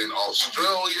 in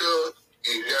Australia,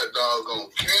 in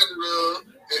doggone Canada,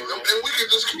 and we can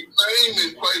just keep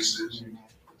naming places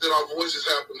that our voices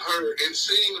have been heard and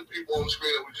seeing the people on the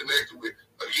screen that we connected with.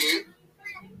 Again,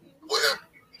 what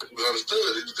we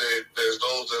understood is that there's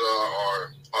those that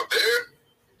are there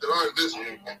that are invisible.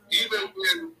 Even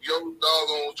when your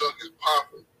doggone junk is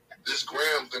popping, this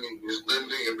gram thing is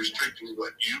limiting and restricting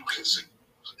what you can see.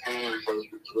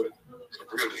 What's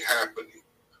really happening.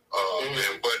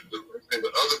 And the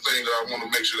other thing that I want to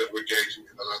make sure that we're gauging,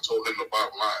 and I told him the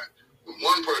bottom line, when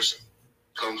one person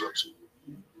comes up to you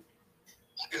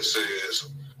and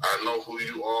says, I know who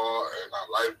you are, and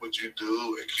I like what you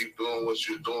do, and keep doing what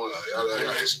you're doing,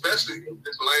 especially in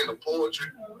this lane of poetry,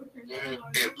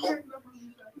 they've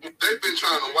been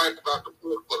trying to wipe out the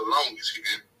book for the longest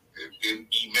in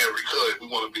America, if we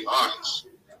want to be honest.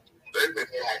 They've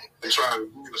been trying to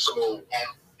do it, so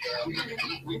we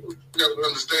got to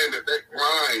understand that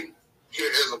grind here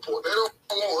as a poet, they don't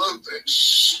want other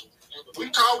things. We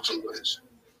talk too much.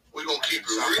 We're gonna keep it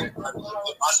real.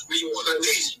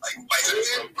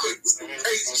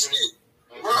 Crazy shit.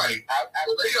 Right.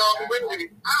 They already,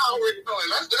 I already know,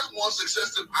 and that's one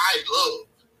success that I love.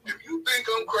 If you think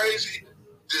I'm crazy,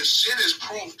 this shit is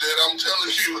proof that I'm telling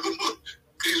you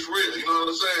it's real. You know what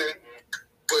I'm saying?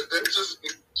 But that's just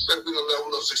accepting a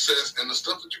level of success and the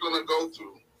stuff that you're gonna go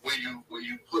through when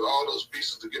you put all those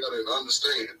pieces together and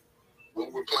understand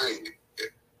what we're playing,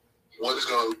 what it's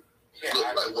gonna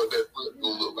look like, what that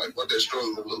gonna look like, what that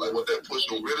struggle gonna look like, what that push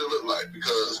gonna really look like.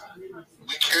 Because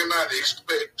we cannot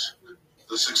expect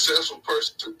the successful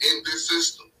person in this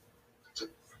system to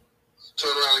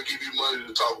turn around and give you money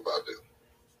to talk about them.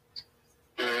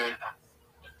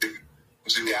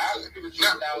 See, I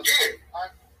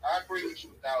agree with you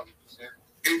 1,000%.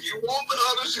 If you want the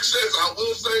other success, I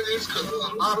will say this because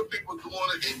a lot of people doing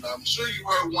it, and I'm sure you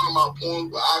heard one of my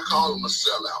points, but I call them a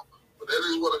sellout. But that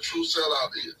is what a true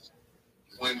sellout is.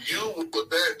 When you, with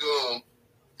that gun,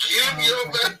 give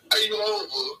your value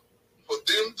over for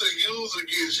them to use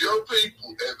against your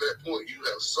people, at that point you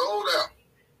have sold out.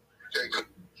 Okay,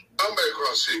 come back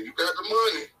across here. You got the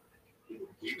money.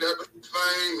 You got the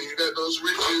fame, and you got those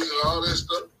riches and all that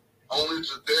stuff, only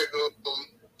to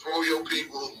throw your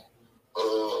people.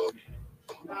 I'm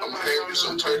gonna hand you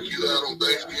some turkey out on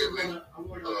Thanksgiving.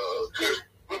 Come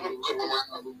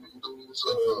around,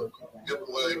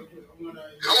 giveaway.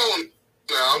 Come on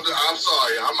now, I'm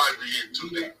sorry, I might be in too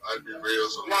deep. I'd be real.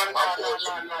 So I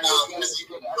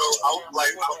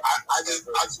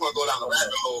just want to go down the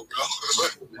rabbit hole, bro.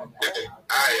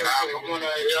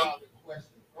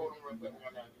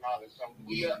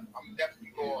 I'm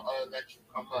definitely gonna let you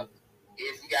come up.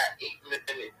 If we got 8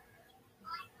 minutes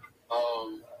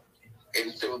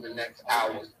until the next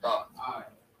hour starts.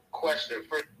 Question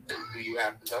first: do you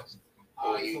have to go,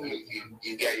 or you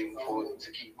game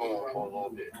to keep going for a little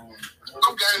bit?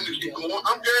 I'm game to keep going.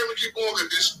 I'm game to keep going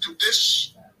because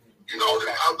this. You know,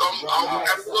 I'm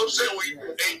upset when you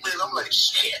 8 minutes. I'm like,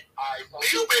 shit.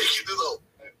 You make it this over.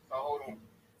 So hold on.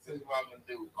 This is what I'm gonna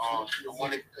do.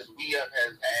 Because we has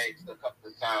asked a couple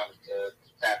of times to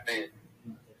tap in.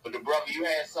 But the brother, you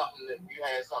had something that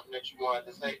you wanted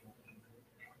to say.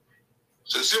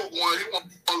 Since he want to go down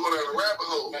the rabbit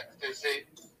hole.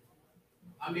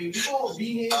 I mean, you won't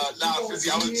be here.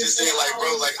 Fizzy, I was just saying, like, bro,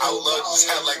 like, I would love to just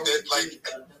have, like, that, like,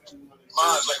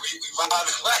 minds, like, we vibe,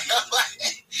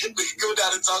 like, we can go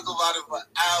down and talk about it for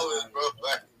hours, bro.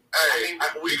 Like, hey,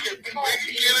 we can get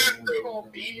in. We're going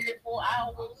to be here for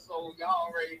hours, so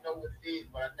y'all already know what it is,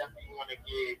 but I definitely want to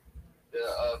give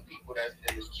the people that's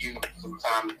in the queue some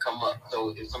time to come up.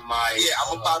 So if somebody... Yeah,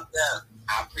 I'm about that.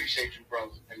 I appreciate you, bro.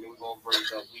 And we're going to bring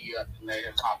We Up and let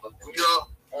him pop up. We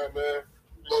up. All right, man.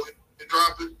 Logan, you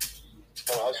drop it.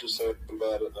 Oh, I was just saying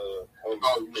about it. Where we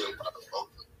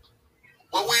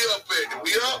up at? If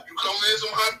we up, you coming in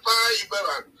some hot fire, you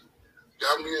better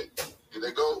got me in. Here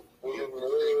they go.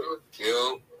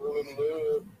 Yo.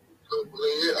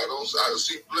 I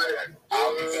see black.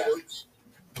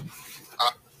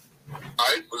 All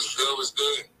right, what's good?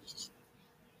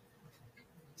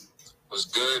 What's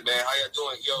good, man? How y'all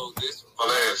doing? Yo, this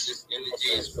vibe, this energy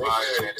is fire, man.